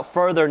sticks out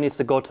further needs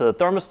to go to the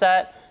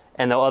thermostat,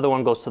 and the other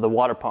one goes to the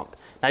water pump.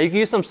 Now you can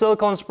use some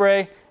silicone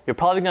spray. You're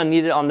probably going to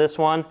need it on this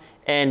one.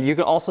 And you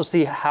can also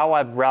see how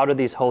I've routed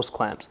these hose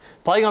clamps.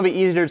 Probably going to be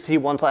easier to see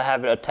once I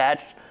have it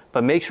attached,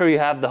 but make sure you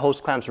have the hose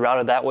clamps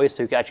routed that way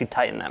so you can actually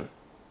tighten them.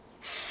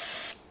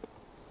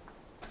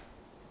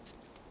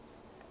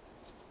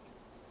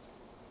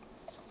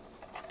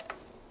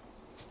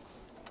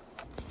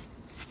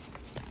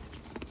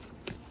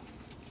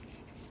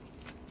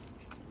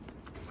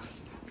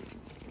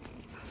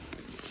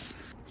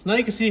 So now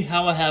you can see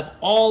how I have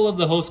all of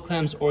the hose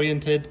clamps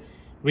oriented.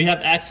 We have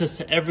access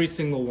to every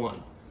single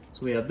one.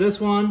 So we have this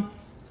one,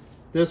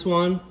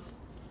 the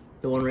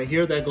one right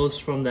here that goes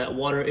from that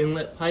water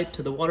inlet pipe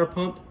to the water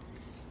pump,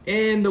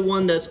 and the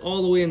one that's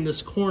all the way in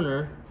this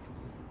corner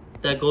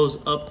that goes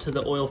up to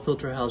the oil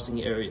filter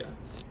housing area.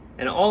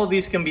 And all of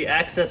these can be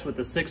accessed with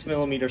the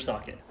 6mm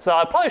socket. So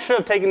I probably should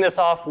have taken this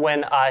off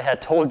when I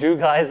had told you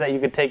guys that you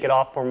could take it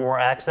off for more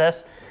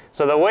access.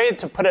 So the way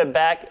to put it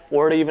back,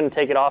 or to even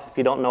take it off if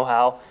you don't know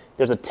how,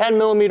 there's a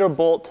 10mm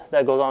bolt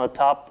that goes on the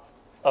top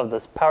of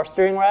this power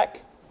steering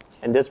rack,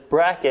 and this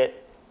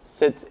bracket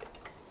sits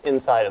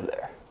inside of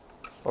there,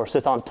 or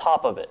sits on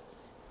top of it.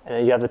 And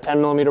then you have the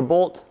 10mm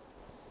bolt.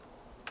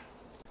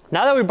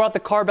 Now that we brought the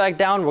car back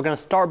down, we're gonna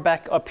start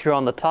back up here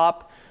on the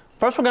top.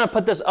 First, we're gonna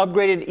put this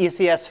upgraded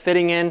ECS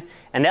fitting in,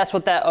 and that's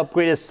what that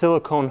upgraded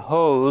silicone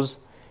hose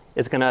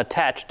is gonna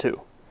attach to.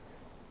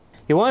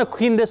 You want to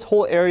clean this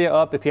whole area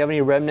up if you have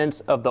any remnants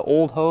of the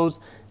old hose.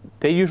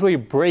 They usually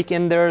break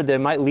in there. They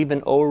might leave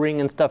an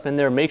O-ring and stuff in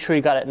there. Make sure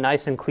you got it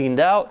nice and cleaned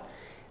out.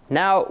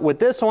 Now with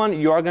this one,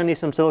 you are going to need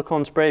some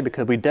silicone spray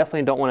because we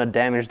definitely don't want to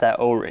damage that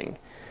O-ring.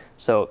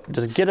 So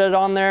just get it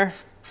on there,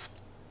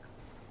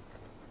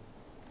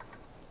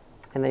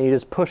 and then you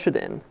just push it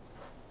in.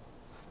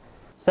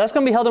 So that's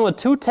going to be held in with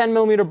two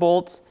 10mm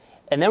bolts,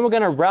 and then we're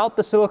going to route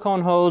the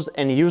silicone hose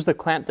and use the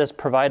clamp that's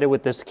provided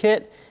with this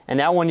kit. And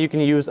that one you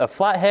can use a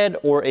flathead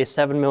or a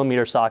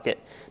 7mm socket.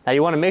 Now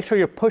you want to make sure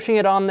you're pushing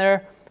it on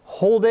there,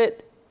 hold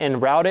it, and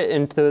route it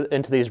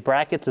into these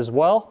brackets as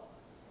well.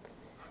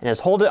 And just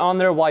hold it on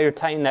there while you're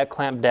tightening that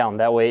clamp down.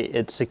 That way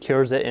it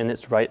secures it in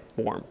its right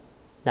form.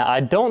 Now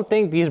I don't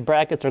think these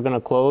brackets are going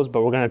to close,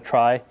 but we're going to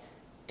try.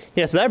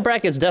 Yeah, so that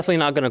bracket's definitely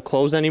not going to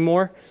close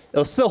anymore.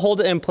 It'll still hold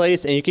it in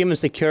place, and you can even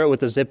secure it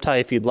with a zip tie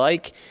if you'd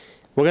like.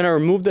 We're going to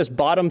remove this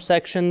bottom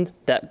section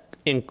that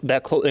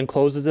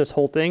encloses this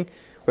whole thing.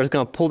 We're just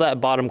going to pull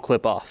that bottom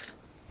clip off.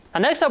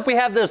 Now next up we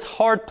have this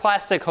hard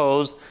plastic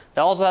hose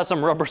that also has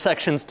some rubber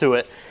sections to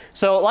it.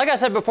 So like I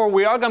said before,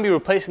 we are going to be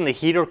replacing the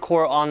heater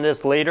core on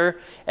this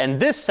later, and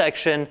this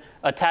section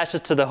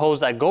attaches to the hose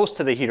that goes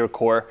to the heater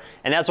core,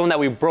 and that's the one that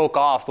we broke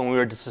off when we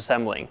were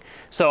disassembling.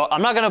 So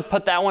I'm not going to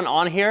put that one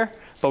on here,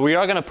 but we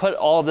are going to put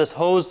all of this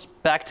hose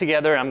back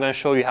together, and I'm going to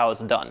show you how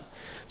it's done.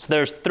 So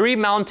there's 3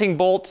 mounting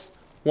bolts,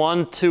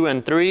 1, 2,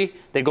 and 3.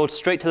 They go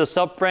straight to the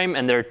subframe,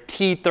 and they're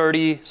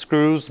T30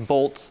 screws,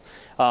 bolts.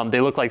 They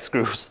look like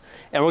screws.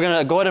 And we're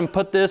gonna go ahead and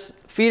put this,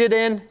 feed it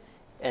in,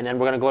 and then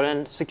we're gonna go ahead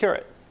and secure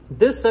it.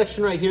 This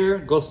section right here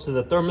goes to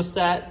the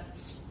thermostat.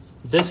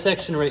 This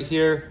section right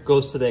here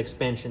goes to the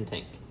expansion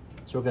tank.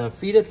 So we're gonna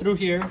feed it through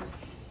here.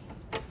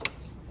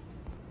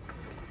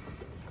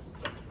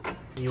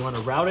 You wanna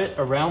route it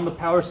around the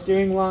power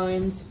steering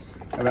lines,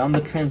 around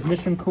the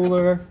transmission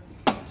cooler,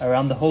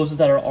 around the hoses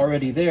that are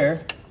already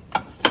there.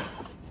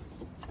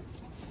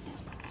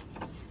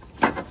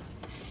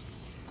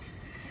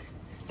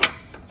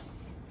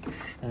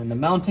 And the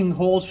mounting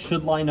holes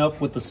should line up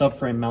with the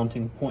subframe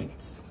mounting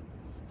points.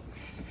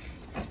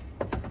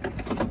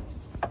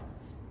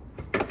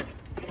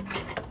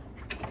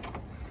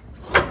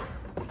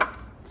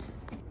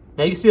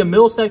 Now you see the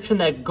middle section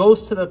that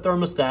goes to the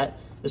thermostat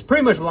is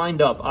pretty much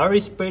lined up. I already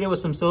sprayed it with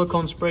some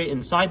silicone spray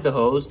inside the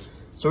hose.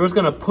 So we're just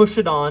gonna push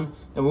it on,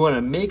 and we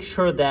wanna make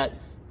sure that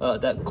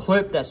that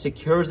clip that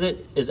secures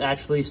it is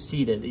actually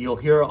seated. You'll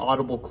hear an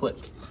audible click.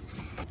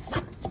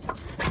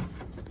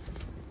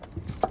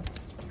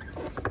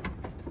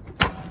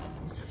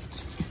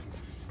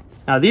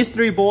 Now these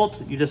 3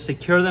 bolts, you just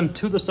secure them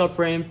to the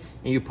subframe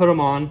and you put them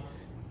on.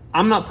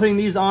 I'm not putting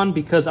these on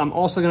because I'm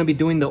also going to be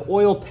doing the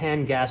oil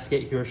pan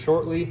gasket here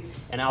shortly,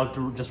 and I'll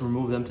just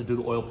remove them to do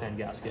the oil pan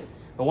gasket.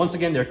 But once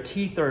again, they're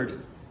T30.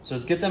 So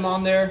just get them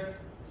on there.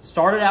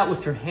 Start it out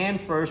with your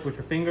hand first, with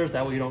your fingers,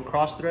 that way you don't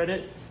cross thread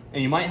it.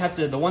 And you might have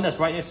to, the one that's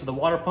right next to the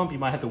water pump, you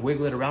might have to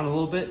wiggle it around a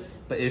little bit,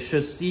 but it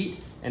should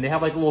seat. And they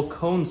have like a little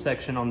cone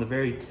section on the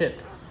very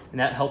tip, and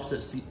that helps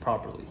it seat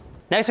properly.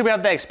 Next we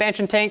have the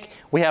expansion tank.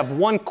 We have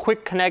one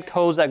quick connect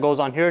hose that goes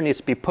on here. It needs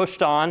to be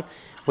pushed on.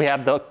 We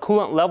have the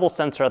coolant level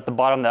sensor at the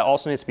bottom that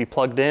also needs to be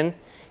plugged in.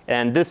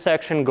 And this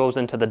section goes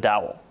into the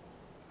dowel.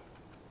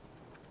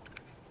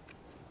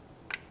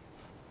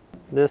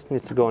 This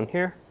needs to go in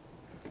here.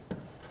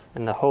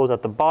 And the hose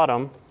at the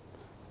bottom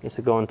needs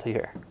to go into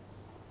here.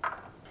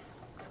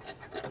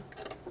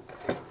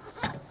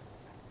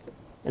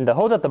 And the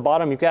hose at the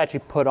bottom you can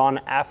actually put on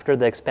after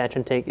the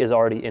expansion tank is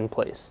already in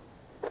place.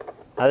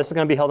 Now this is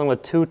going to be held in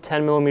with 2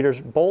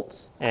 10mm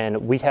bolts, and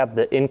we have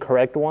the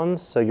incorrect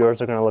ones, so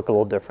yours are going to look a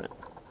little different.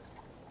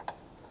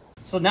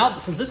 So now,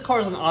 since this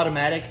car is an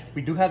automatic,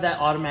 we do have that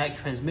automatic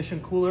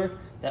transmission cooler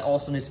that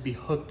also needs to be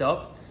hooked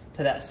up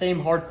to that same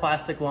hard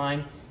plastic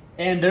line.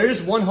 And there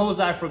is one hose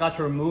that I forgot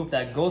to remove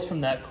that goes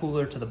from that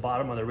cooler to the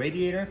bottom of the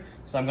radiator,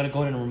 so I'm going to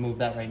go ahead and remove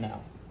that right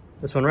now.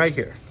 This one right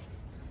here.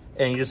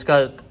 And you just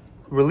gotta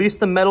release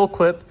the metal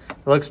clip.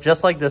 It looks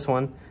just like this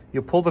one.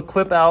 You pull the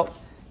clip out,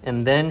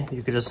 and then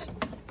you can just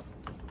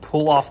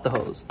pull off the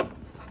hose.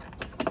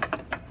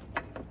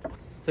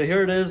 So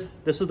here it is.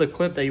 This is the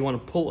clip that you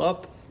want to pull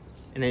up,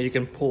 and then you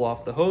can pull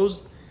off the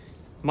hose.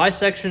 My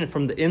section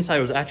from the inside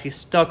was actually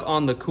stuck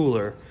on the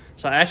cooler,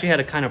 so I actually had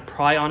to kind of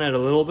pry on it a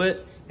little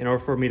bit in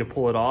order for me to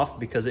pull it off,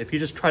 because if you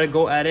just try to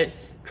go at it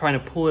trying to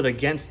pull it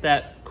against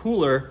that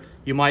cooler,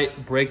 you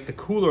might break the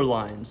cooler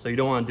line, so you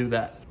don't want to do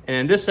that.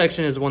 And this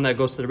section is the one that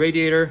goes to the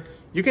radiator.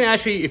 You can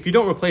actually, if you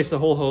don't replace the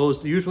whole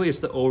hose, usually it's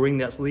the O-ring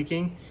that's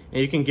leaking,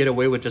 and you can get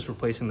away with just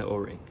replacing the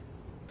O-ring.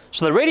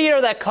 So the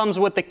radiator that comes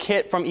with the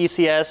kit from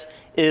ECS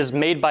is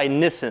made by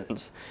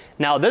Nissens.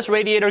 Now this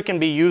radiator can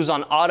be used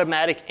on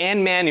automatic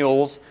and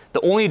manuals.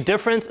 The only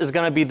difference is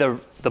going to be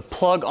the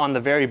plug on the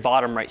very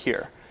bottom right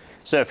here.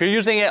 So if you're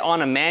using it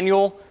on a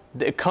manual,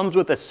 it comes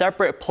with a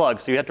separate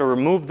plug. So you have to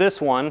remove this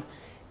one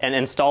and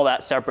install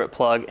that separate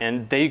plug.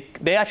 And they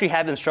actually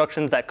have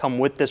instructions that come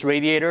with this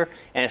radiator,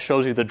 and it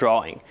shows you the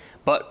drawing.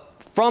 But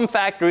from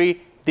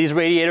factory, these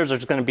radiators are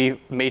just going to be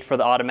made for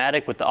the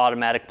automatic with the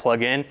automatic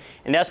plug-in,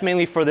 and that's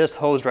mainly for this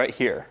hose right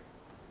here.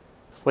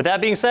 With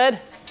that being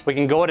said, we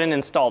can go ahead and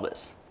install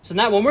this. So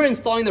now when we're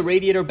installing the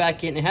radiator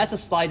back in, it has to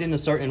slide in a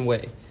certain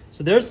way.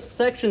 So there's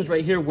sections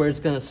right here where it's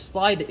going to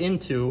slide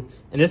into,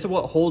 and this is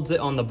what holds it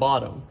on the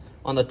bottom.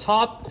 On the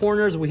top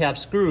corners, we have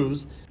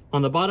screws.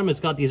 On the bottom, it's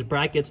got these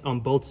brackets on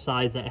both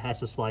sides that it has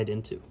to slide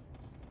into.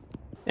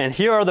 And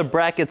here are the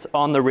brackets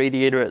on the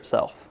radiator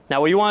itself. Now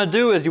what you want to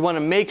do is you want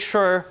to make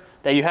sure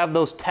that you have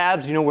those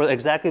tabs, you know where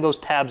exactly those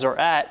tabs are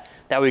at,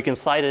 that way you can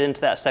slide it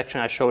into that section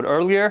I showed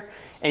earlier.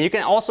 And you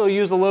can also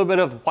use a little bit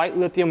of white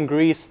lithium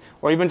grease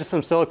or even just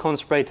some silicone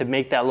spray to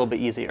make that a little bit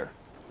easier.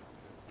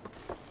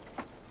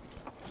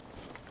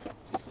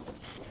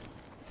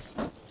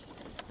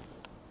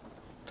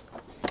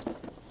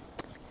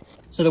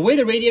 So the way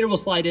the radiator will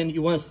slide in,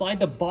 you want to slide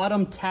the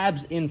bottom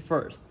tabs in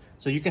first.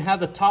 So you can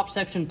have the top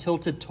section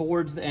tilted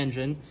towards the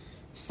engine,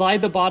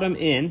 slide the bottom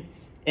in,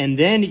 and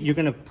then you're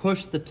going to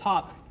push the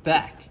top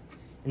back.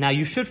 Now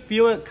you should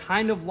feel it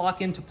kind of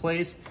lock into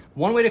place.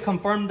 One way to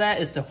confirm that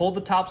is to hold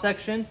the top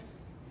section,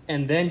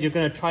 and then you're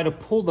going to try to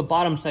pull the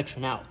bottom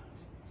section out.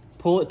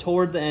 Pull it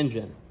toward the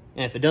engine.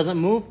 And if it doesn't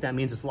move, that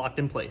means it's locked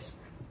in place.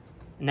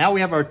 Now we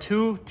have our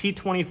two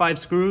T25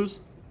 screws.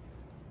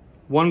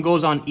 One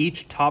goes on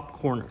each top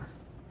corner.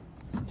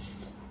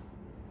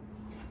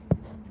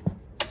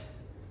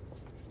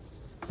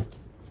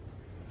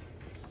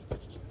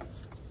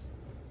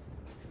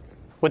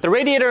 With the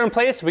radiator in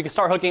place, we can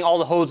start hooking all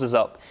the hoses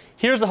up.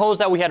 Here's the hose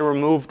that we had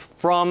removed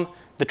from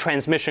the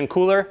transmission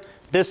cooler.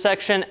 This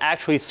section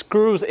actually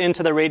screws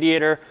into the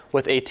radiator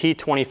with a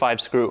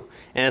T25 screw.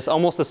 And it's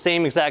almost the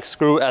same exact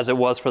screw as it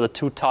was for the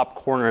two top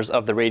corners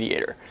of the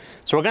radiator.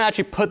 So we're going to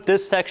actually put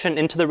this section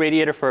into the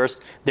radiator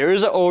first. There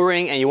is an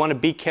O-ring, and you want to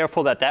be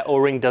careful that that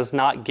O-ring does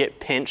not get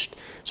pinched.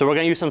 So we're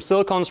going to use some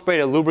silicone spray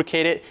to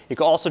lubricate it. You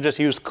can also just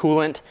use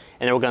coolant,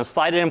 and then we're going to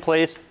slide it in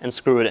place and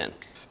screw it in.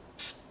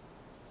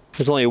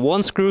 There's only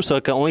one screw, so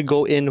it can only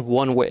go in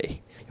one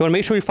way. You want to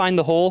make sure you find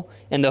the hole,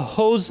 and the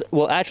hose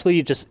will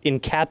actually just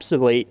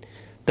encapsulate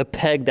the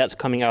peg that's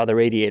coming out of the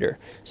radiator.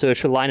 So it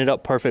should line it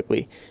up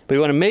perfectly. But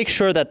you want to make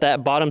sure that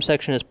that bottom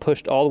section is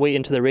pushed all the way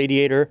into the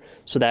radiator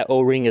so that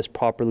O-ring is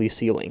properly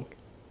sealing.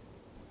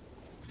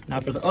 Now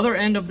for the other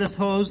end of this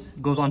hose,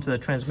 it goes onto the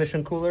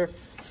transmission cooler.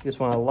 You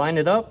just want to line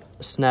it up,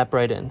 snap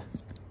right in.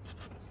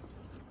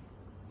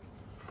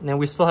 And then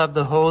we still have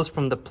the hose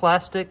from the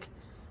plastic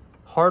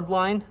hard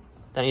line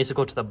that needs to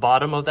go to the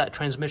bottom of that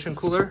transmission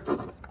cooler.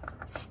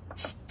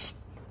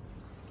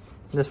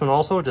 This one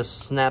also just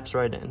snaps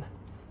right in.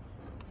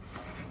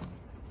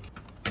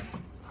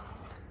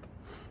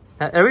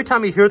 Now, every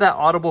time you hear that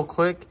audible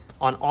click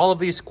on all of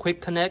these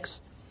quick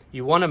connects,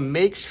 you want to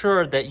make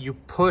sure that you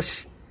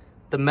push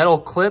the metal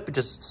clip,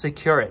 just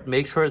secure it.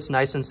 Make sure it's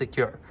nice and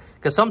secure.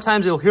 Because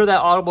sometimes you'll hear that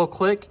audible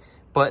click,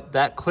 but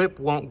that clip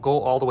won't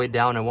go all the way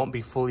down and won't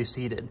be fully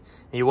seated.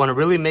 And you want to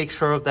really make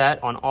sure of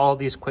that on all of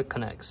these quick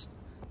connects.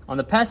 On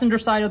the passenger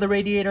side of the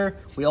radiator,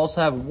 we also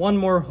have one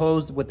more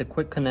hose with the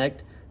quick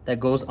connect that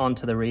goes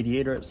onto the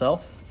radiator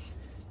itself.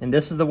 And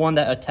this is the one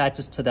that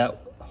attaches to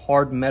that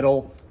hard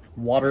metal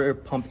water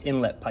pump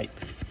inlet pipe.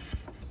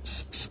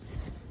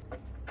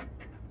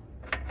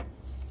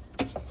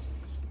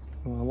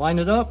 We'll line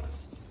it up,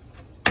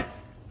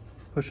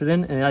 push it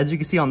in, and as you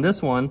can see on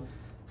this one,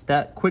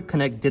 that quick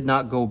connect did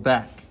not go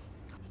back.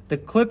 The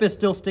clip is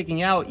still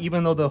sticking out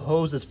even though the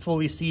hose is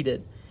fully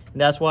seated. And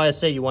that's why I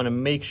say you want to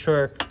make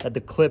sure that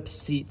the clip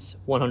seats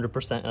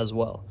 100% as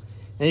well.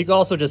 And you can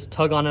also just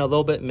tug on it a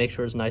little bit and make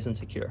sure it's nice and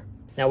secure.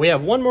 Now we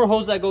have one more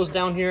hose that goes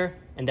down here,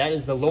 and that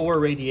is the lower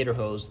radiator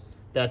hose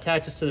that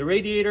attaches to the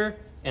radiator,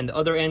 and the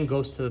other end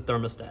goes to the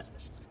thermostat.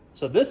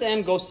 So this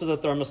end goes to the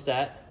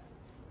thermostat,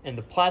 and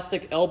the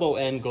plastic elbow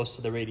end goes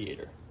to the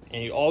radiator.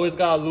 And you always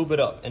gotta lube it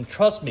up. And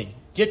trust me,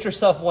 get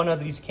yourself one of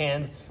these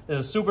cans.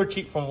 This is super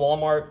cheap from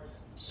Walmart.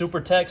 Super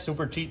Tech,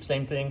 super cheap,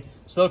 same thing.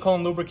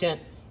 Silicone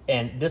lubricant.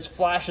 and this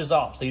flashes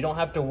off, so you don't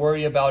have to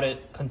worry about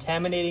it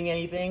contaminating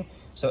anything.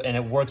 And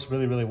it works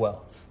really, really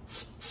well.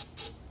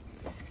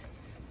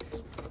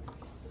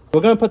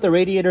 We're gonna put the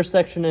radiator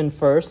section in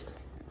first.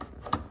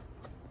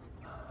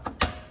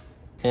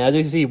 And as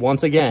you can see,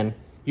 once again,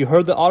 you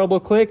heard the audible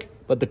click,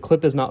 but the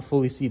clip is not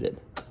fully seated.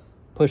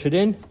 Push it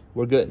in,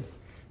 we're good.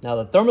 Now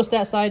the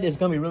thermostat side is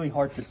gonna be really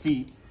hard to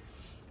see,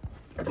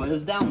 but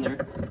it's down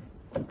there.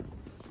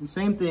 The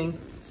same thing,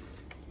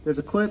 there's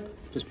a clip,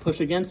 just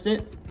push against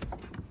it.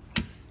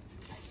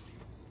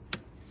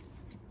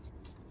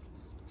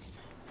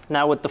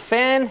 Now with the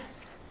fan,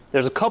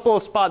 there's a couple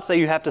of spots that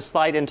you have to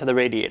slide into the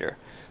radiator.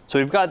 So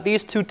we've got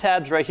these two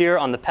tabs right here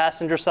on the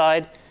passenger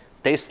side.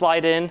 They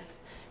slide in.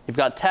 You've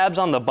got tabs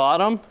on the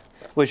bottom,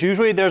 which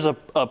usually there's a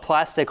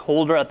plastic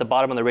holder at the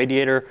bottom of the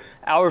radiator.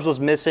 Ours was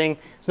missing.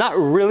 It's not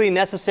really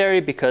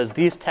necessary because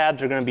these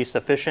tabs are going to be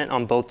sufficient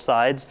on both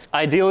sides.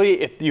 Ideally,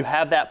 if you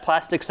have that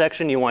plastic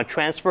section, you want to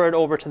transfer it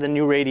over to the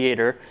new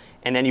radiator,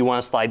 and then you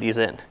want to slide these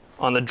in.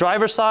 On the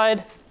driver's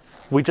side,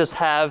 we just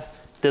have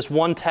this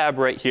one tab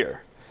right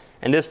here.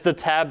 And this is the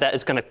tab that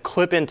is going to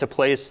clip into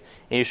place,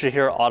 and you should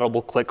hear an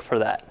audible click for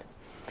that.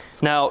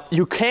 Now,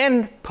 you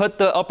can put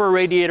the upper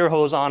radiator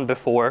hose on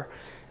before,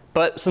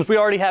 but since we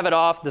already have it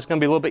off, this is going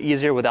to be a little bit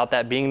easier without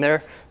that being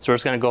there. So we're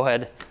just going to go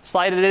ahead,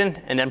 slide it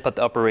in, and then put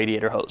the upper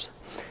radiator hose.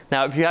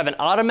 Now, if you have an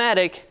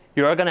automatic,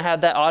 you are going to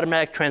have that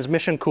automatic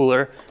transmission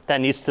cooler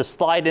that needs to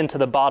slide into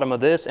the bottom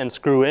of this and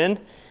screw in.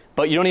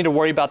 But you don't need to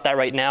worry about that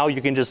right now.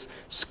 You can just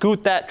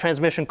scoot that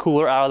transmission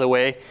cooler out of the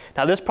way.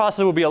 Now this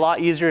process will be a lot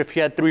easier if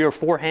you had 3 or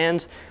 4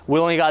 hands. We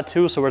only got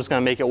 2, so we're just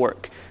gonna make it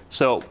work.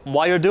 So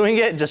while you're doing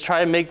it, just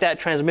try to make that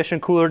transmission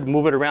cooler,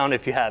 move it around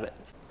if you have it.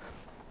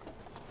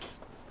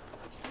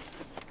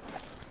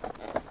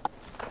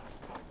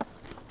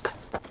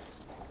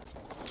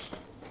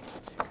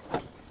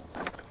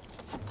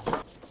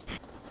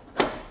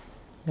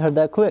 You heard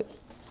that click?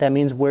 That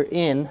means we're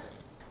in.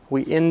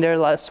 We in there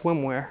like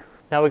swimwear.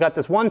 Now we got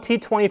this one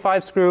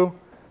T25 screw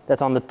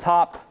that's on the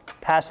top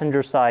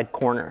passenger side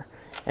corner.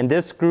 And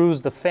this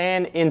screws the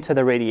fan into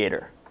the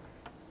radiator.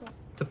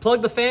 To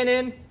plug the fan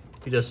in,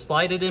 you just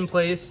slide it in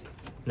place.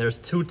 And there's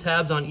 2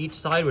 tabs on each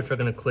side which are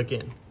gonna click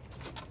in.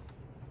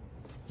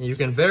 And you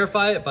can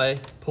verify it by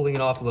pulling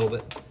it off a little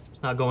bit.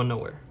 It's not going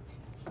nowhere.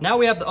 Now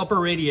we have the upper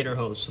radiator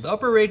hose. So the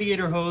upper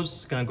radiator hose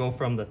is gonna go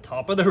from the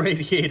top of the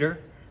radiator,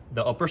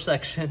 the upper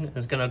section,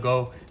 is gonna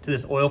go to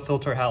this oil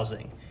filter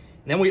housing.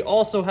 And then we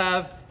also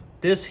have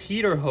this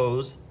heater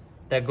hose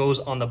that goes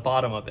on the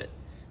bottom of it.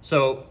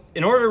 So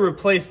in order to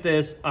replace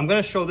this, I'm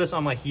gonna show this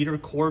on my heater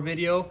core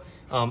video.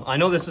 I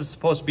know this is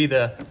supposed to be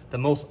the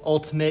most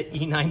ultimate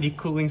E90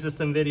 cooling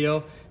system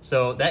video.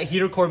 So that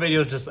heater core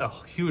video is just a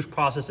huge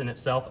process in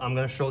itself. I'm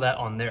gonna show that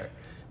on there.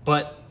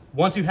 But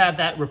once you have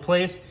that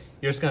replaced,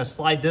 you're just gonna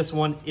slide this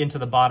one into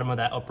the bottom of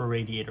that upper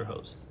radiator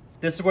hose.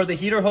 This is where the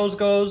heater hose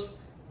goes.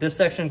 This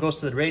section goes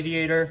to the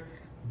radiator.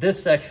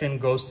 This section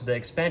goes to the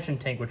expansion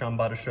tank, which I'm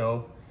about to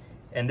show.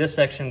 And this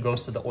section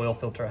goes to the oil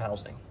filter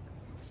housing.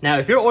 Now,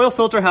 if your oil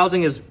filter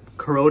housing is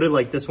corroded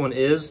like this one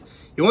is,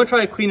 you want to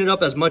try to clean it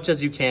up as much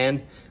as you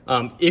can.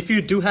 If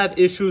you do have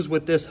issues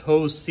with this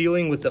hose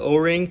sealing with the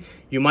O-ring,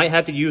 you might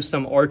have to use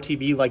some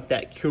RTB like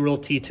that Curel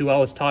T2 I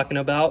was talking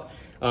about,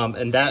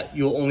 and that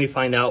you'll only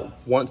find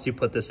out once you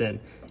put this in.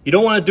 You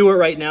don't want to do it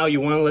right now.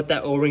 You want to let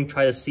that O-ring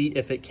try to seat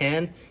if it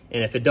can,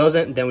 and if it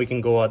doesn't, then we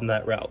can go on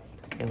that route.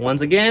 And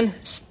once again,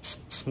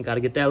 you got to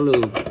get that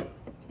lube.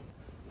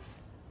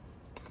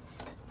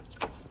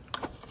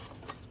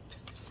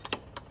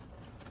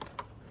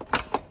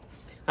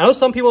 I know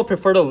some people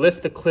prefer to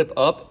lift the clip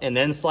up and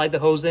then slide the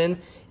hose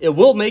in. It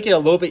will make it a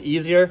little bit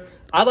easier.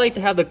 I like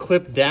to have the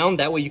clip down,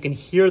 that way you can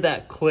hear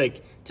that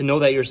click to know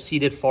that you're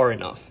seated far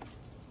enough.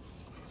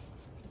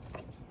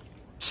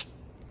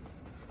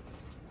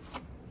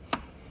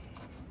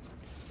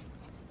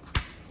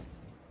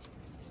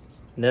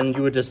 And then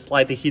you would just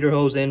slide the heater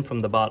hose in from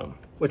the bottom,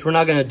 which we're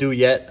not gonna do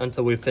yet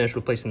until we finish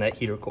replacing that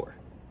heater core.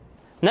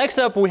 Next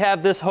up, we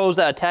have this hose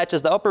that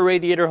attaches the upper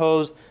radiator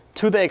hose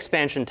to the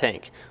expansion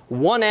tank.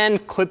 One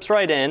end clips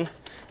right in.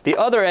 The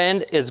other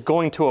end is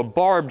going to a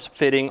barbed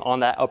fitting on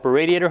that upper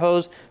radiator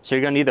hose, so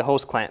you're gonna need the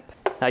hose clamp.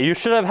 Now you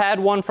should have had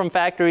one from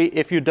factory.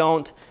 If you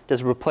don't,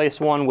 just replace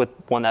one with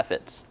one that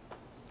fits.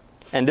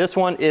 And this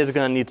one is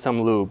gonna need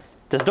some lube.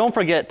 Just don't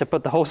forget to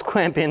put the hose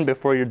clamp in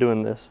before you're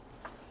doing this.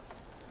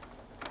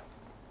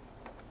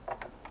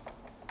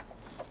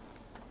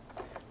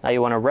 Now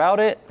you wanna route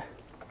it.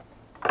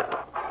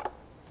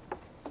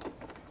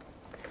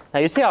 Now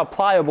you see how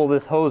pliable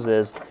this hose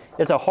is.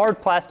 It's a hard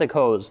plastic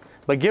hose,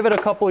 but give it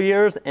a couple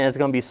years and it's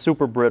gonna be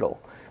super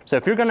brittle. So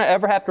if you're gonna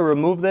ever have to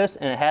remove this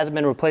and it hasn't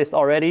been replaced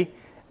already,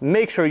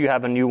 make sure you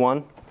have a new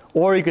one.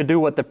 Or you could do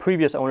what the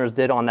previous owners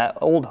did on that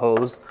old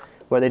hose,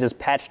 where they just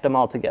patched them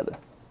all together.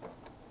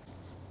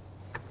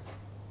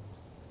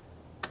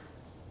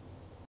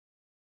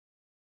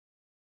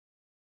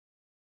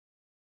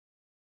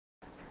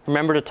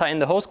 Remember to tighten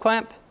the hose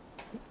clamp,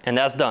 and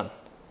that's done.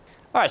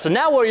 All right, so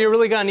now what you're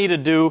really gonna need to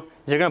do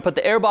is you're gonna put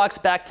the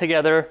airbox back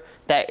together.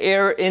 that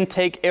air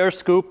intake air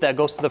scoop that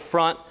goes to the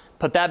front,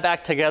 put that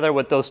back together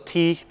with those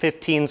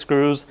T15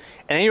 screws,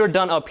 and then you're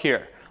done up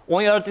here.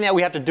 Only other thing that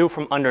we have to do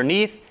from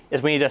underneath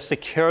is we need to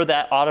secure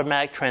that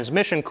automatic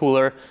transmission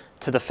cooler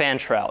to the fan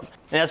shroud.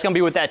 And that's gonna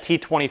be with that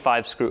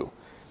T25 screw.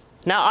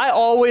 Now, I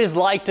always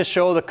like to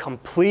show the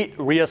complete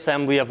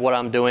reassembly of what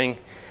I'm doing,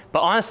 but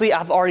honestly,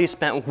 I've already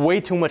spent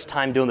way too much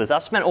time doing this.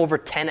 I've spent over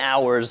 10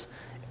 hours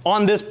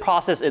on this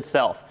process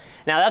itself.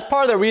 Now, that's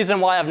part of the reason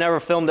why I've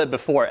never filmed it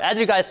before. As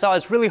you guys saw,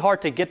 it's really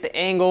hard to get the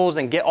angles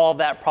and get all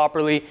that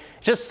properly.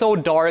 It's just so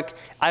dark.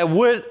 I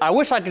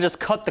wish I could just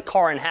cut the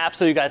car in half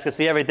so you guys could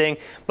see everything,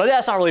 but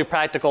that's not really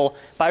practical.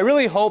 But I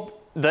really hope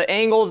the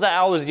angles that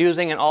I was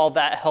using and all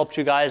that helped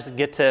you guys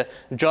get to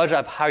judge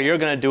of how you're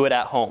gonna do it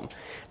at home.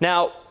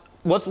 Now,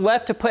 what's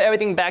left to put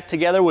everything back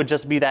together would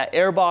just be that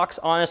air box,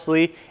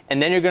 honestly,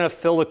 and then you're gonna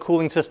fill the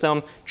cooling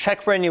system,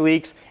 check for any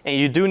leaks, and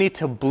you do need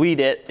to bleed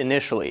it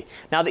initially.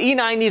 Now, the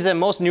E90s and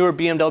most newer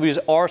BMWs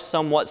are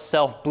somewhat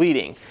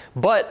self-bleeding,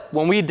 but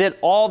when we did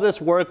all this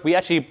work, we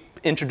actually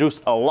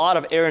introduced a lot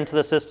of air into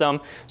the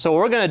system. So what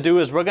we're gonna do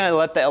is we're gonna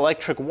let the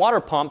electric water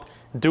pump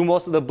do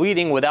most of the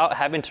bleeding without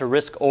having to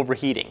risk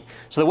overheating.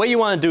 So the way you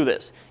want to do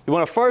this, you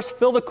want to first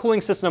fill the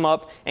cooling system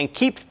up and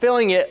keep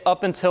filling it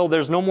up until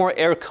there's no more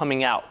air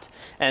coming out.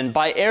 And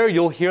by air,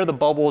 you'll hear the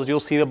bubbles, you'll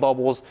see the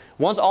bubbles.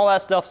 Once all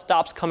that stuff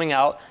stops coming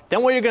out,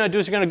 then what you're going to do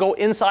is you're going to go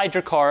inside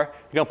your car,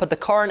 you're going to put the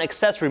car in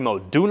accessory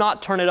mode. Do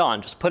not turn it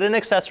on, just put it in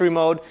accessory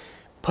mode,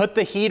 put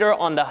the heater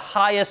on the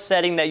highest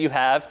setting that you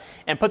have,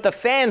 and put the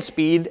fan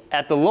speed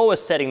at the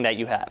lowest setting that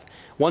you have.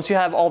 Once you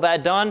have all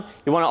that done,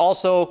 you want to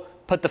also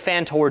put the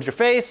fan towards your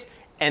face,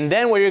 and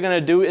then what you're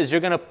gonna do is you're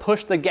gonna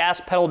push the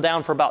gas pedal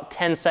down for about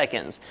 10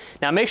 seconds.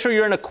 Now make sure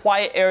you're in a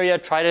quiet area,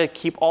 try to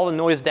keep all the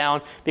noise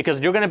down because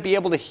you're gonna be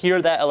able to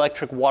hear that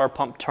electric water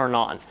pump turn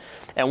on.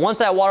 And once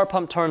that water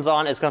pump turns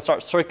on, it's gonna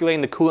start circulating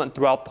the coolant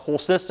throughout the whole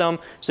system,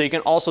 so you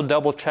can also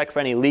double check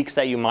for any leaks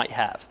that you might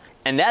have.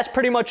 And that's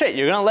pretty much it.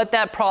 You're gonna let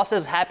that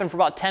process happen for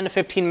about 10 to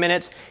 15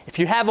 minutes. If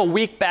you have a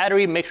weak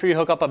battery, make sure you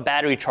hook up a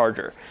battery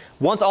charger.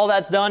 Once all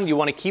that's done, you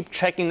wanna keep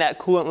checking that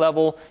coolant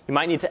level. You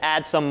might need to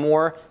add some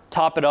more,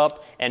 top it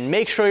up, and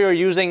make sure you're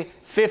using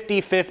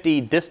 50/50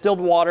 distilled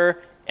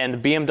water and the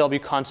BMW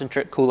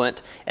concentrate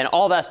coolant, and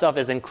all that stuff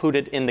is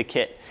included in the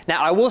kit.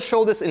 Now, I will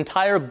show this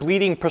entire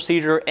bleeding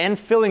procedure and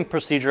filling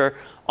procedure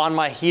on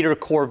my heater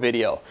core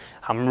video.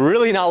 I'm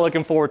really not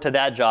looking forward to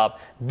that job.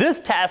 This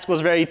task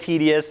was very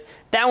tedious.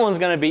 That one's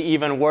gonna be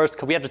even worse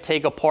because we have to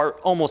take apart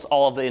almost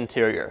all of the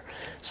interior.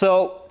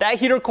 So that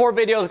heater core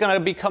video is gonna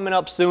be coming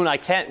up soon. I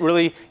can't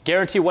really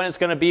guarantee when it's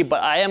gonna be,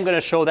 but I am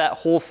gonna show that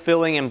whole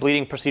filling and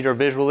bleeding procedure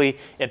visually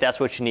if that's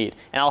what you need.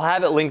 And I'll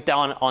have it linked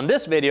down on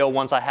this video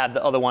once I have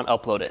the other one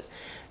uploaded.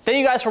 Thank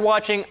you guys for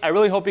watching. I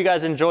really hope you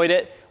guys enjoyed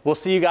it. We'll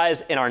see you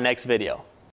guys in our next video.